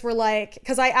Davis were like,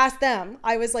 because I asked them,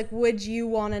 I was like, would you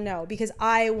want to know? Because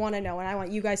I want to know and I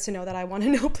want you guys to know that I want to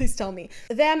know. Please tell me.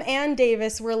 Them and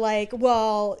Davis were like,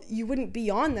 well, you wouldn't be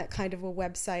on that kind of a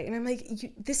website. And I'm like,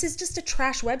 this is just a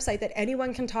trash website that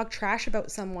anyone can talk trash about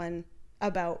someone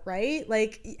about, right?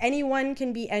 Like, anyone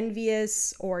can be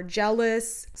envious or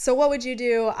jealous. So what would you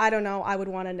do? I don't know. I would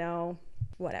want to know.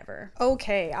 Whatever.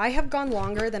 Okay, I have gone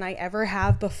longer than I ever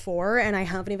have before, and I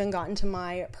haven't even gotten to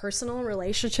my personal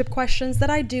relationship questions that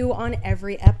I do on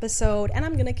every episode, and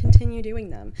I'm going to continue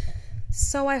doing them.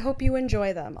 So I hope you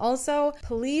enjoy them. Also,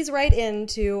 please write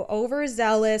into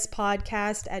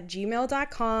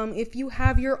overzealouspodcast@gmail.com if you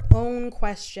have your own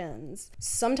questions.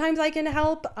 Sometimes I can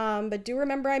help, but do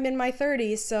remember I'm in my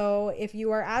 30s, so if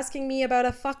you are asking me about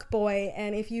a fuckboy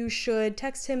and if you should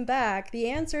text him back, the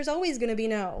answer is always going to be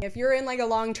no. If you're in like a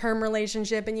long-term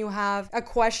relationship and you have a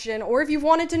question, or if you've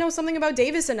wanted to know something about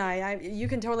Davis and I, you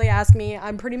can totally ask me.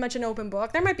 I'm pretty much an open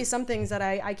book. There might be some things that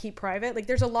I keep private. Like,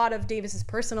 there's a lot of Davis's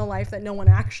personal life that no one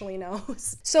actually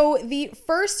knows. So the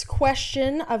first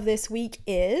question of this week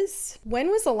is, when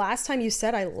was the last time you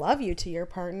said I love you to your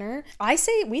partner? We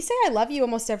say I love you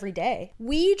almost every day.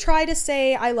 We try to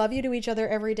say I love you to each other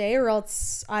every day, or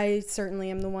else I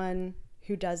certainly am the one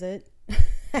who does it.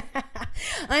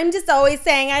 I'm just always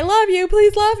saying, I love you,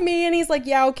 please love me. And he's like,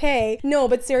 yeah, okay. No,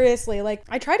 but seriously, like,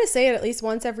 I try to say it at least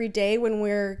once every day when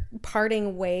we're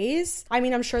parting ways. I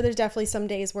mean, I'm sure there's definitely some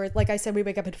days where, like I said, we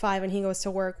wake up at 5 and he goes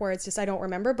to work where it's just, I don't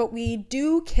remember, but we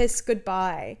do kiss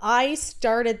goodbye. I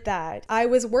started that. I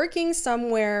was working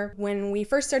somewhere when we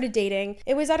first started dating.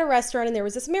 It was at a restaurant and there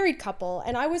was this married couple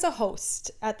and I was a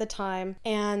host at the time,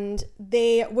 and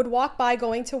they would walk by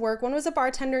going to work. One was a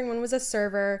bartender and one was a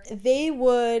server. They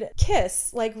would would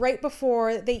kiss, like right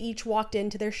before they each walked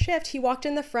into their shift. He walked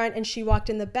in the front and she walked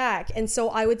in the back. And so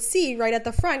I would see right at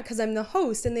the front because I'm the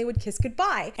host, and they would kiss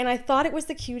goodbye. And I thought it was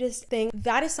the cutest thing.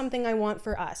 That is something I want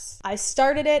for us. I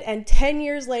started it, and 10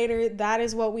 years later, that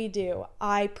is what we do.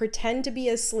 I pretend to be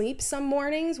asleep some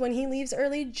mornings when he leaves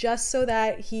early just so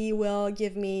that he will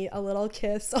give me a little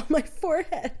kiss on my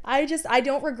forehead. I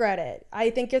don't regret it. I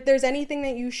think if there's anything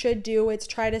that you should do, it's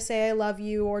try to say I love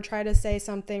you, or try to say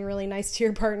something really nice to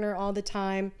your partner all the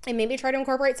time, and maybe try to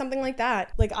incorporate something like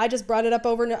that. Like, I just brought it up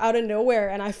out of nowhere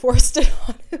and I forced it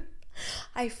on him.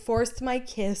 I forced my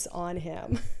kiss on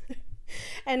him.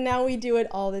 And now we do it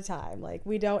all the time. Like,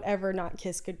 we don't ever not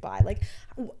kiss goodbye. Like,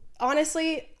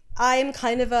 honestly, I'm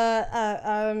kind of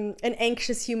an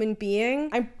anxious human being.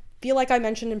 I feel like I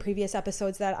mentioned in previous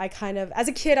episodes that as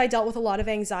a kid, I dealt with a lot of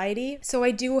anxiety. So I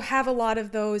do have a lot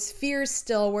of those fears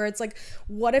still, where it's like,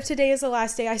 what if today is the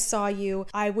last day I saw you?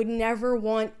 I would never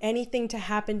want anything to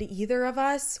happen to either of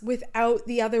us without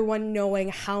the other one knowing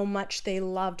how much they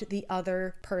loved the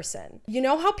other person. You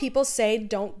know how people say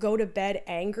don't go to bed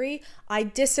angry? I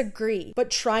disagree,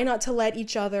 but try not to let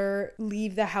each other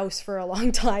leave the house for a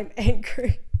long time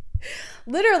angry.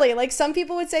 Literally, like, some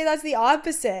people would say that's the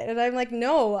opposite, and I'm like,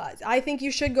 no, I think you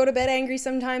should go to bed angry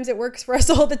sometimes. It works for us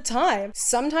all the time.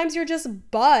 Sometimes you're just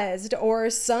buzzed,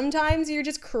 or sometimes you're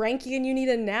just cranky and you need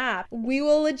a nap. We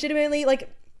will legitimately,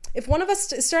 like, if one of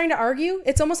us is starting to argue,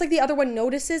 it's almost like the other one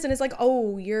notices and is like,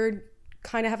 oh, you're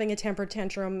kind of having a temper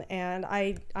tantrum, and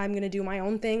I'm gonna do my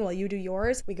own thing while you do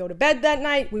yours. We go to bed that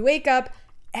night, we wake up,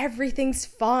 everything's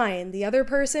fine. The other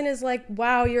person is like,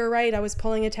 wow, you're right, I was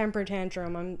pulling a temper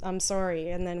tantrum, I'm sorry,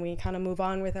 and then we kind of move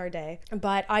on with our day.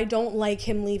 But I don't like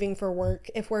him leaving for work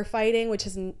if we're fighting, which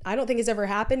is, I don't think has ever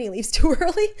happened. He leaves too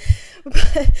early.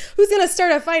 But who's gonna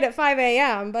start a fight at 5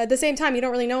 a.m.? But at the same time, you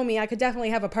don't really know me. I could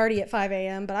definitely have a party at 5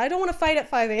 a.m., but I don't want to fight at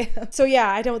 5 a.m. So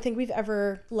yeah, I don't think we've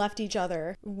ever left each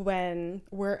other when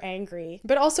we're angry.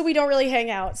 But also, we don't really hang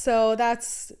out, so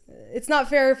it's not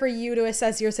fair for you to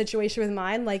assess your situation with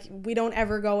mine. Like, we don't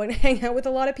ever go and hang out with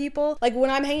a lot of people. Like, when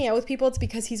I'm hanging out with people, it's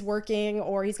because he's working,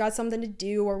 or he's got something to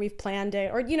do, or we've planned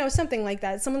it, or, you know, something like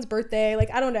that. Someone's birthday. Like,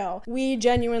 I don't know. We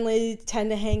genuinely tend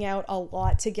to hang out a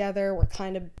lot together. We're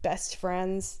kind of best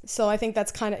friends. So I think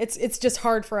that's kind of, it's just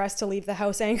hard for us to leave the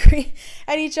house angry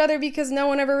at each other because no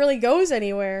one ever really goes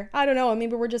anywhere. I don't know.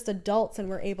 Maybe we're just adults and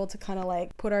we're able to kind of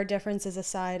like put our differences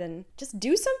aside and just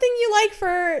do something you like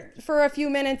for a few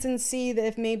minutes and see that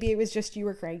if maybe it was just you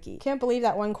were cranky. Can't believe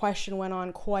that one question went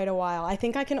on quite a while. I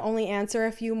think I can only answer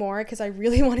a few more because I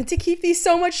really wanted to keep these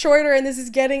so much shorter, and this is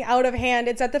getting out of hand.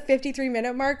 It's at the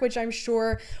 53-minute mark, which I'm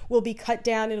sure will be cut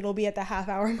down and it'll be at the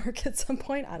half-hour mark at some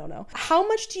point. I don't know. How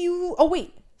much do you... Oh,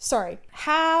 wait. Sorry.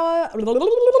 Have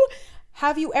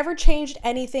you ever changed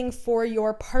anything for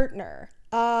your partner?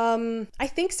 I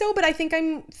think so, but I think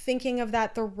I'm thinking of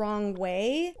that the wrong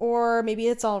way, or maybe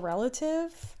it's all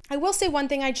relative. I will say one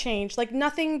thing I changed, like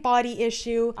nothing body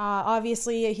issue.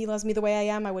 Obviously, he loves me the way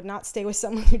I am. I would not stay with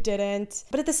someone who didn't.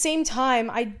 But at the same time,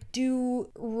 I do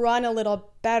run a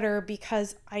little better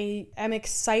because I am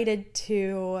excited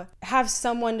to have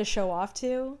someone to show off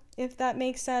to, if that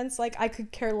makes sense. Like, I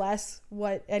could care less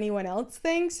what anyone else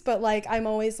thinks, but like, I'm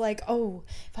always like, oh,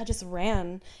 if I just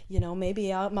ran, you know,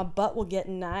 maybe my butt will get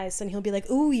nice, and he'll be like,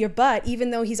 ooh, your butt,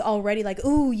 even though he's already like,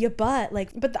 ooh, your butt.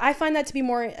 Like, but I find that to be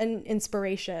more an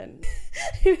inspiration.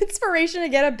 Inspiration to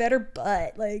get a better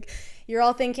butt. Like, you're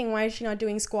all thinking, why is she not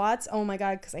doing squats? Oh my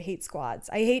God, because I hate squats.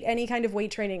 I hate any kind of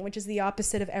weight training, which is the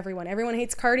opposite of everyone. Everyone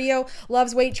hates cardio,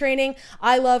 loves weight training.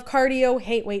 I love cardio,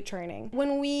 hate weight training.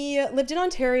 When we lived in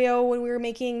Ontario, when we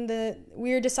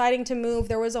were deciding to move,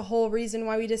 there was a whole reason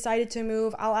why we decided to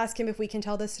move. I'll ask him if we can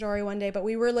tell this story one day, but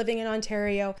we were living in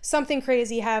Ontario. Something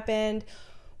crazy happened.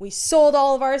 We sold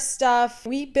all of our stuff.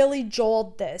 We Billy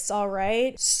Joel'd this, all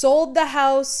right? Sold the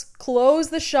house, closed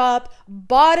the shop,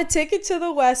 bought a ticket to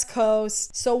the West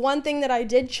Coast. So one thing that I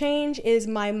did change is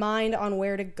my mind on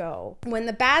where to go. When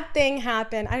the bad thing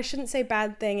happened, I shouldn't say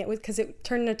bad thing, it was because it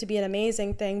turned out to be an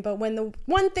amazing thing, but when the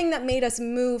one thing that made us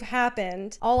move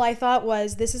happened, all I thought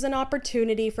was, this is an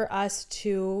opportunity for us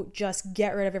to just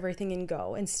get rid of everything and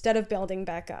go instead of building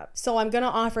back up. So I'm gonna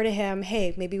offer to him,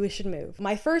 hey, maybe we should move.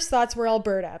 My first thoughts were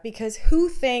Alberta, because who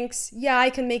thinks, yeah, I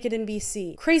can make it in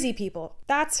BC? Crazy people.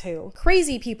 That's who.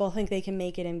 Crazy people think they can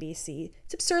make it in BC.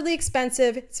 It's absurdly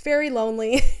expensive. It's very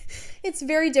lonely. It's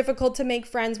very difficult to make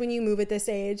friends when you move at this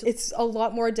age. It's a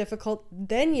lot more difficult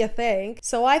than you think.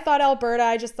 So I thought Alberta.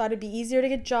 I just thought it'd be easier to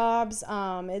get jobs.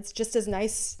 It's just as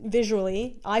nice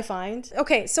visually, I find.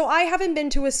 Okay, so I haven't been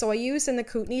to a Soyuz and the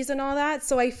Kootenays and all that,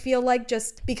 so I feel like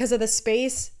just because of the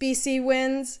space, BC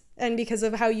wins. and because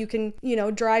of how you can,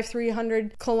 drive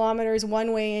 300 kilometers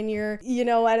one way and you're, in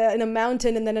a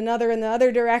mountain and then another in the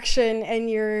other direction and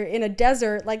you're in a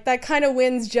desert, like that kind of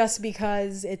wins just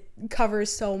because it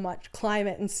covers so much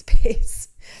climate and space.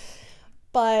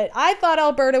 But I thought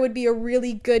Alberta would be a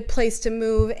really good place to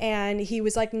move, and he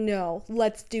was like, no,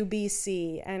 let's do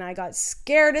BC. And I got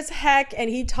scared as heck, and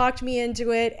he talked me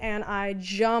into it, and I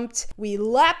jumped. We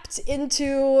leapt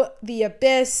into the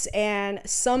abyss and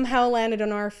somehow landed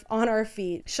on our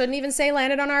feet. Shouldn't even say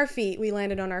landed on our feet. We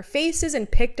landed on our faces and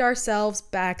picked ourselves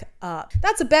back up.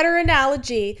 That's a better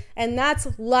analogy, and that's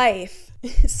life.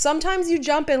 Sometimes you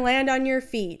jump and land on your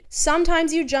feet.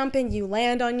 Sometimes you jump and you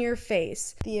land on your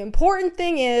face. The important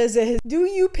thing is do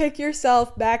you pick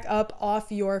yourself back up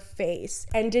off your face?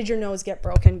 And did your nose get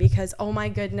broken? Because, oh my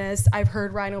goodness, I've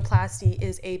heard rhinoplasty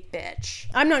is a bitch.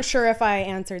 I'm not sure if I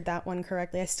answered that one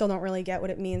correctly. I still don't really get what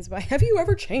it means by have you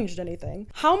ever changed anything?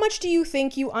 How much do you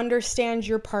think you understand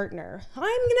your partner? I'm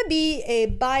gonna be a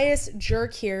biased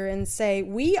jerk here and say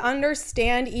we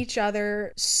understand each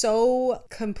other so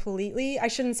completely. I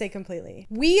shouldn't say completely.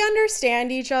 We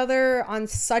understand each other on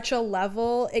such a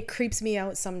level, it creeps me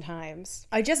out sometimes.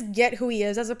 I just get who he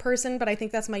is as a person, but I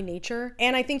think that's my nature.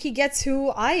 And I think he gets who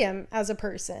I am as a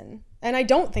person. And I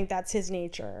don't think that's his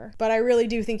nature, but I really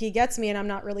do think he gets me, and I'm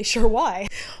not really sure why.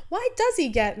 Why does he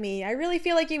get me? I really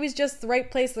feel like he was just the right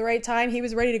place, the right time. He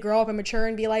was ready to grow up and mature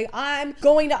and be like, I'm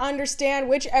going to understand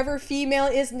whichever female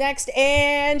is next,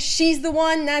 and she's the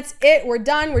one, that's it, we're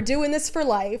done, we're doing this for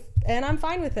life. And I'm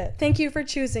fine with it. Thank you for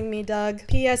choosing me, Doug.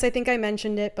 P.S. I think I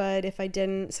mentioned it, but if I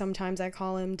didn't, sometimes I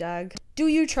call him Doug. Do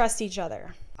you trust each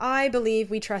other? I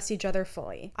believe we trust each other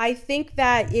fully. I think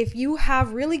that if you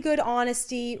have really good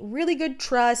honesty, really good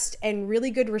trust, and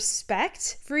really good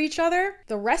respect for each other,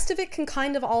 the rest of it can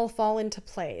kind of all fall into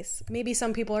place. Maybe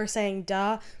some people are saying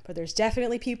duh, but there's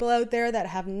definitely people out there that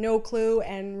have no clue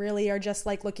and really are just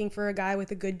like looking for a guy with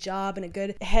a good job and a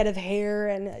good head of hair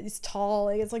and is tall.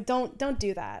 It's like, don't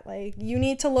do that. Like, you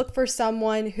need to look for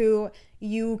someone who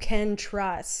you can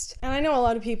trust. And I know a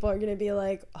lot of people are going to be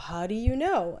like, how do you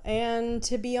know? And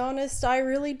to be honest, I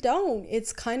really don't.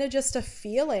 It's kind of just a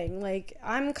feeling. Like,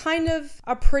 I'm kind of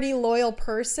a pretty loyal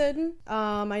person.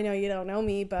 I know you don't know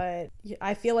me, but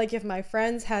I feel like if my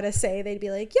friends had a say, they'd be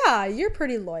like, yeah, you're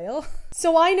pretty loyal.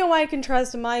 So I know I can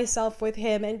trust myself with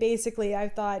him. And basically I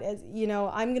thought,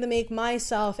 I'm going to make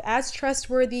myself as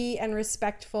trustworthy and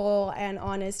respectful and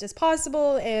honest as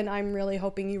possible. And I'm really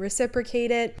hoping you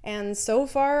reciprocate it. And so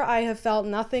far, I have felt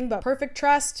nothing but perfect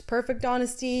trust, perfect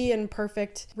honesty, and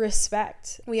perfect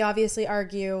respect. We obviously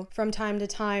argue from time to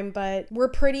time, but we're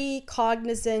pretty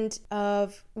cognizant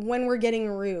of when we're getting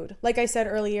rude. Like I said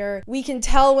earlier, we can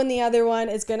tell when the other one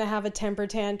is going to have a temper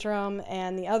tantrum,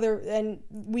 and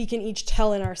we can each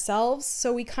tell in ourselves.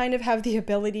 So we kind of have the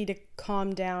ability to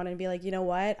calm down and be like, you know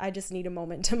what? I just need a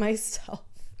moment to myself.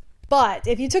 But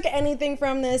if you took anything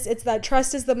from this, it's that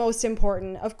trust is the most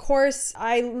important. Of course,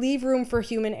 I leave room for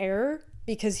human error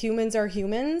because humans are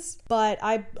humans, but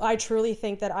I truly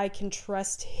think that I can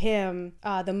trust him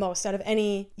the most out of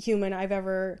any human I've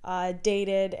ever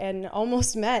dated and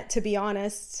almost met, to be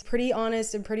honest. Pretty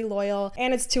honest and pretty loyal,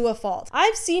 and it's to a fault.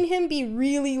 I've seen him be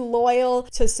really loyal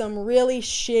to some really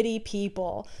shitty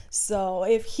people. So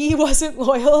if he wasn't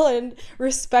loyal and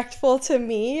respectful to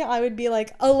me, I would be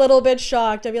like a little bit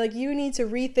shocked. I'd be like, you need to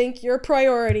rethink your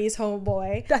priorities,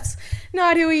 homeboy. That's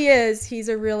not who he is. He's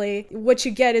what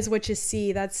you get is what you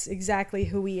see. That's exactly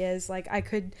who he is. Like, I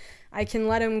can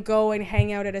let him go and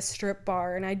hang out at a strip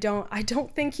bar, and I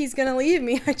don't think he's gonna leave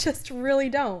me. I just really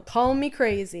don't. Call me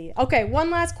crazy. Okay, one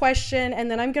last question,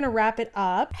 and then I'm gonna wrap it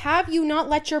up. Have you not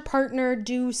let your partner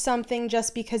do something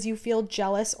just because you feel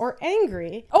jealous or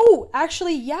angry? Oh,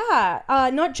 actually, yeah.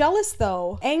 Not jealous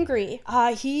though. Angry.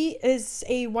 He is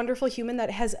a wonderful human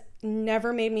that has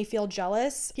never made me feel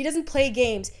jealous. He doesn't play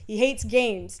games. He hates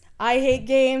games. I hate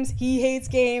games. He hates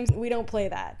games. We don't play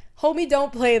that. Homie,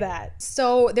 don't play that.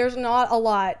 So there's not a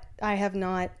lot I have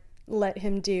not let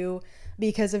him do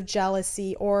because of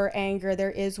jealousy or anger. There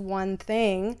is one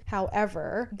thing,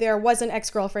 however, there was an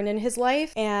ex-girlfriend in his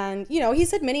life, and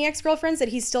he's had many ex-girlfriends that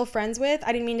he's still friends with.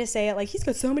 I didn't mean to say it like he's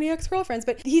got so many ex-girlfriends,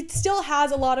 but he still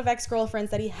has a lot of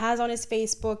ex-girlfriends that he has on his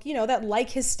Facebook, that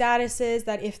like his statuses,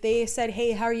 that if they said,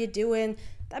 hey, how are you doing,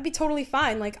 that'd be totally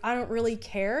fine. Like, I don't really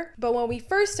care. But when we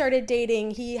first started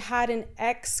dating, he had an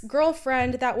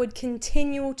ex-girlfriend that would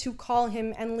continue to call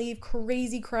him and leave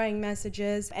crazy crying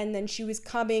messages. And then she was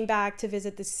coming back to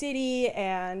visit the city,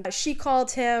 and she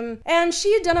called him, and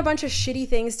she had done a bunch of shitty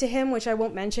things to him, which I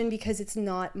won't mention because it's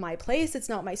not my place, it's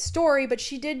not my story, but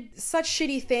she did such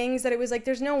shitty things that it was like,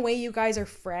 there's no way you guys are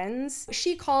friends.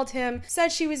 She called him,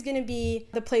 said she was gonna be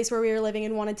the place where we were living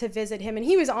and wanted to visit him, and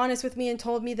he was honest with me and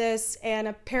told me this, and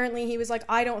apparently he was like,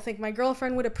 I don't think my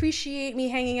girlfriend would appreciate me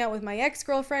hanging out with my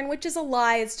ex-girlfriend, which is a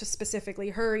lie. It's just specifically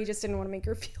her. He just didn't want to make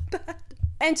her feel bad.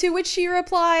 And to which she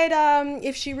replied,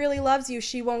 if she really loves you,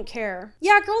 she won't care.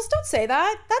 Yeah, girls, don't say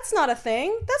that. That's not a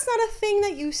thing. That's not a thing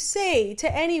that you say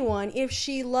to anyone. If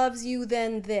she loves you,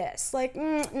 then this. Like,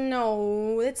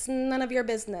 no, it's none of your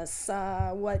business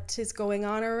what is going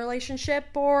on in a relationship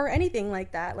or anything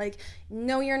like that. Like,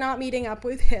 no, you're not meeting up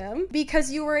with him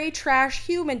because you were a trash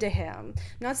human to him.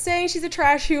 I'm not saying she's a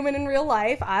trash human in real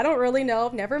life. I don't really know.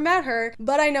 I've never met her,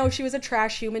 but I know she was a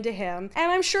trash human to him.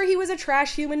 And I'm sure he was a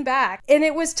trash human back. And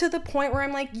it was to the point where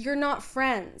I'm like, you're not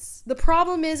friends. The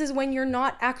problem is when you're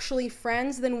not actually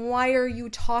friends, then why are you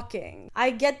talking?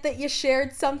 I get that you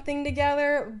shared something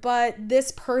together, but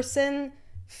this person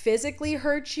physically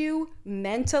hurt you,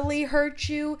 mentally hurt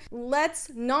you. Let's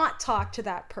not talk to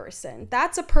that person.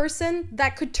 That's a person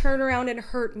that could turn around and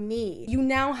hurt me. You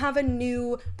now have a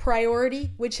new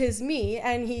priority, which is me,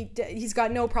 and he's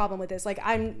got no problem with this. Like,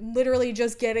 I'm literally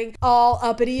just getting all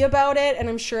uppity about it, and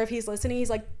I'm sure if he's listening, he's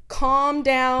like, calm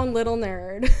down, little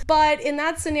nerd. But in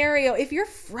that scenario, if you're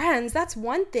friends, that's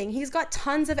one thing. He's got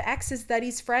tons of exes that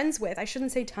he's friends with. I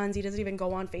shouldn't say tons. He doesn't even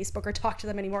go on Facebook or talk to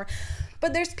them anymore.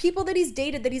 But there's people that he's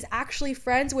dated that he's actually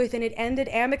friends with, and it ended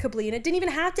amicably. And it didn't even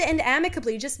have to end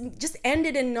amicably. Just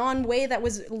ended in non-way that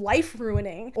was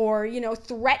life-ruining or,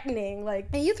 threatening. Like,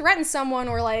 you threaten someone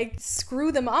or like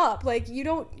screw them up. Like,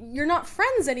 you're not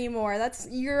friends anymore.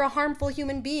 You're a harmful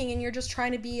human being and you're just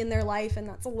trying to be in their life, and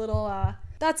that's a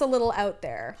little out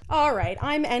there. All right,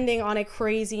 I'm ending on a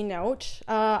crazy note.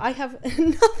 I have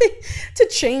nothing to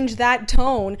change that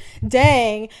tone.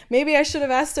 Dang, maybe I should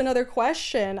have asked another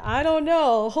question. I don't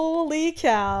know. Holy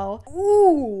cow.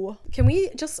 Ooh.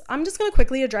 I'm just gonna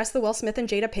quickly address the Will Smith and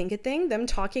Jada Pinkett thing, them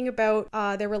talking about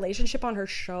their relationship on her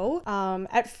show.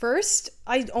 At first,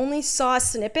 I only saw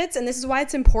snippets, and this is why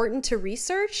it's important to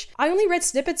research. I only read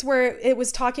snippets where it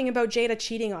was talking about Jada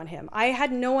cheating on him. I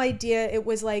had no idea it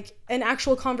was like an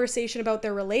actual conversation about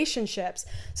their relationships.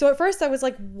 So at first I was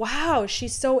like, wow,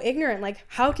 she's so ignorant. Like,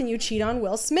 how can you cheat on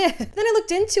Will Smith? Then I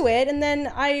looked into it, and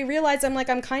then I realized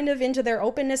I'm kind of into their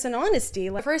openness and honesty.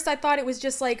 Like, at first I thought it was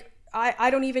just like, I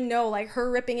don't even know, like her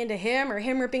ripping into him or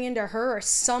him ripping into her or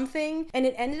something. And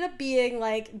it ended up being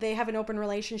like they have an open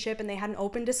relationship and they had an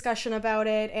open discussion about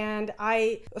it. And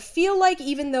I feel like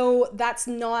even though that's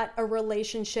not a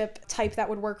relationship type that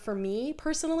would work for me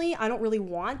personally, I don't really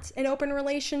want an open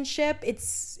relationship.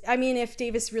 If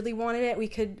Davis really wanted it,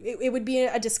 it would be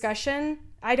a discussion.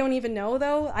 I don't even know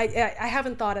though. I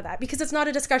haven't thought of that because it's not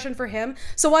a discussion for him.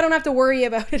 So I don't have to worry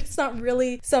about it. It's not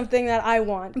really something that I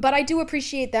want. But I do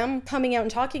appreciate them coming out and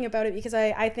talking about it because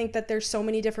I think that there's so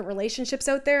many different relationships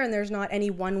out there and there's not any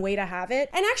one way to have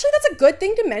it. And actually that's a good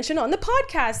thing to mention on the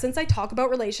podcast since I talk about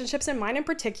relationships and mine in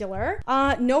particular.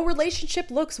 No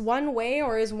relationship looks one way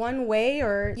or is one way,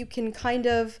 or you can kind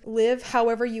of live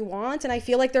however you want. And I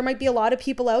feel like there might be a lot of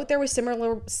people out there with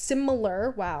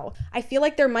similar, wow. I feel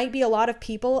like there might be a lot of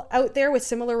people out there with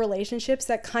similar relationships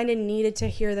that kind of needed to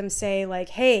hear them say like,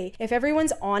 hey, if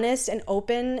everyone's honest and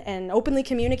open and openly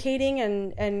communicating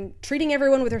and treating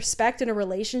everyone with respect in a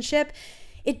relationship,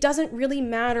 it doesn't really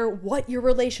matter what your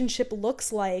relationship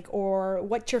looks like or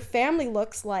what your family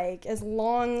looks like, as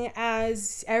long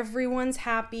as everyone's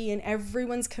happy and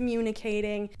everyone's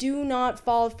communicating. Do not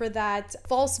fall for that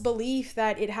false belief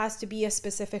that it has to be a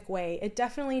specific way. It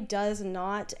definitely does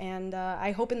not. And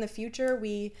I hope in the future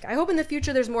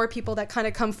there's more people that kind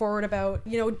of come forward about,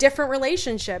 different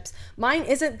relationships. Mine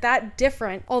isn't that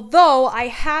different. Although I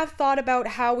have thought about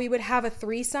how we would have a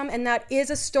threesome, and that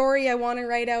is a story I want to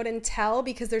write out and tell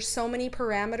because there's so many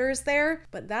parameters there,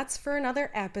 but that's for another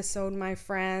episode, my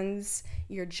friends.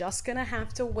 You're just gonna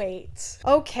have to wait.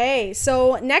 Okay,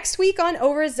 so next week on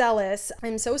Overzealous,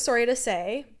 I'm so sorry to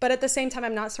say, but at the same time,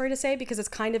 I'm not sorry to say because it's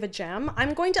kind of a gem.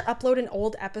 I'm going to upload an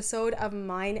old episode of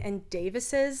mine and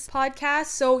Davis's podcast.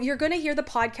 So you're gonna hear the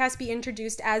podcast be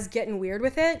introduced as Getting Weird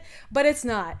with It, but it's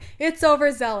not. It's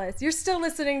Overzealous. You're still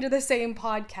listening to the same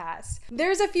podcast.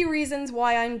 There's a few reasons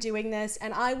why I'm doing this,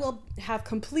 and I will have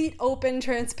complete open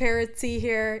open transparency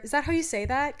here. Is that how you say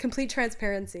that? Complete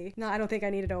transparency. No, I don't think I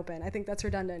need it open. I think that's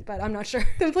redundant, but I'm not sure.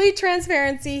 Complete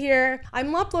transparency here.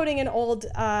 I'm uploading an old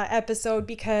episode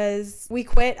because we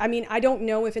quit. I mean, I don't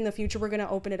know if in the future we're going to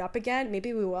open it up again.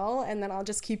 Maybe we will, and then I'll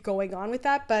just keep going on with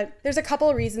that. But there's a couple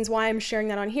of reasons why I'm sharing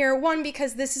that on here. One,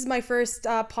 because this is my first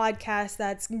podcast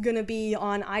that's going to be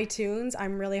on iTunes.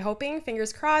 I'm really hoping.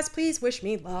 Fingers crossed. Please wish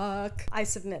me luck. I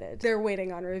submitted. They're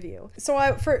waiting on review.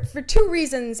 So for two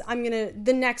reasons,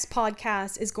 the next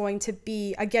podcast is going to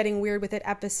be a Getting Weird With It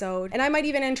episode. And I might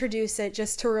even introduce it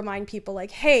just to remind people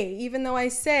like, hey, even though I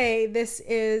say this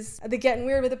is the Getting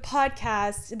Weird With It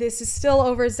podcast, this is still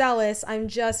overzealous. I'm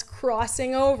just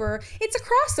crossing over. It's a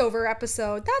crossover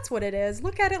episode. That's what it is.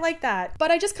 Look at it like that.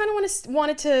 But I just kind of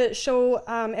wanted to show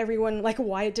everyone like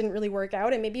why it didn't really work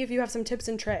out. And maybe if you have some tips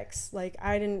and tricks, like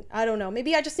I don't know.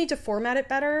 Maybe I just need to format it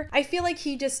better. I feel like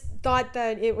he just thought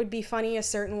that it would be funny a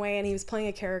certain way and he was playing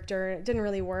a character and it didn't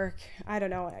really work. I don't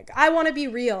know. I want to be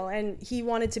real and he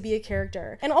wanted to be a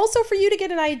character. And also for you to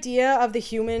get an idea of the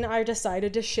human I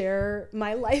decided to share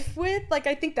my life with, like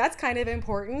I think that's kind of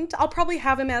important. I'll probably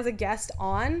have him as a guest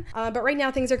on, but right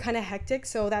now things are kind of hectic,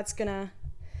 so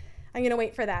I'm gonna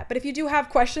wait for that. But if you do have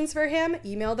questions for him,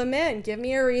 email them in. Give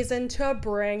me a reason to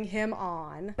bring him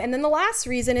on. And then the last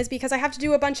reason is because I have to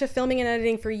do a bunch of filming and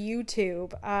editing for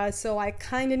YouTube. So I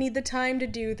kind of need the time to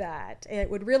do that. It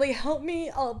would really help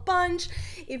me a bunch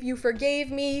if you forgave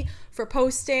me for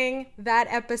posting that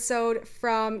episode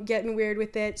from Getting Weird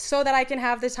With It so that I can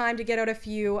have the time to get out a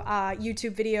few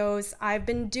YouTube videos. I've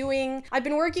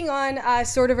been working on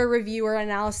sort of a review or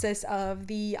analysis of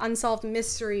the unsolved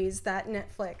mysteries that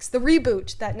the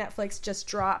reboot that Netflix just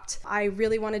dropped. I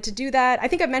really wanted to do that. I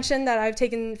think I've mentioned that I've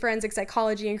taken forensic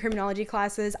psychology and criminology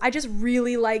classes. I just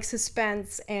really like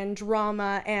suspense and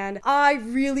drama, and I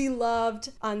really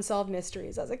loved unsolved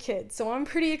mysteries as a kid. So I'm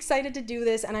pretty excited to do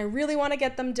this, and I really want to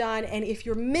get them done. And if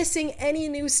you're missing any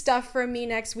new stuff from me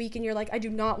next week and you're like, I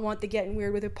do not want the Getting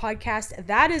Weird With It podcast,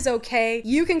 that is okay.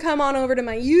 You can come on over to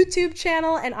my YouTube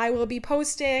channel and I will be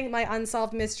posting my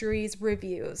unsolved mysteries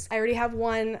reviews. I already have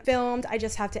one filmed. I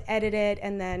just have to edit it,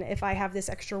 and then if I have this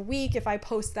extra week, if I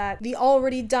post the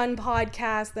already done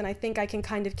podcast, then I think I can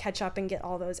kind of catch up and get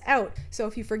all those out. So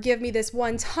if you forgive me this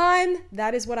one time,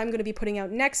 that is what I'm going to be putting out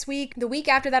next week. The week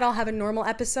after that, I'll have a normal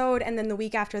episode, and then the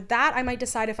week after that, I might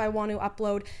decide if I want to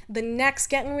upload the next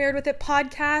Getting Weird With It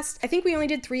podcast. I think we only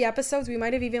did 3 episodes. We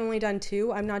might have even only done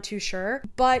 2. I'm not too sure,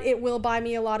 but it will buy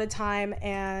me a lot of time,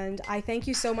 and I thank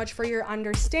you so much for your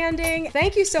understanding.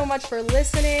 Thank you so much for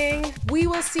listening. We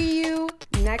will see you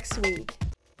next week.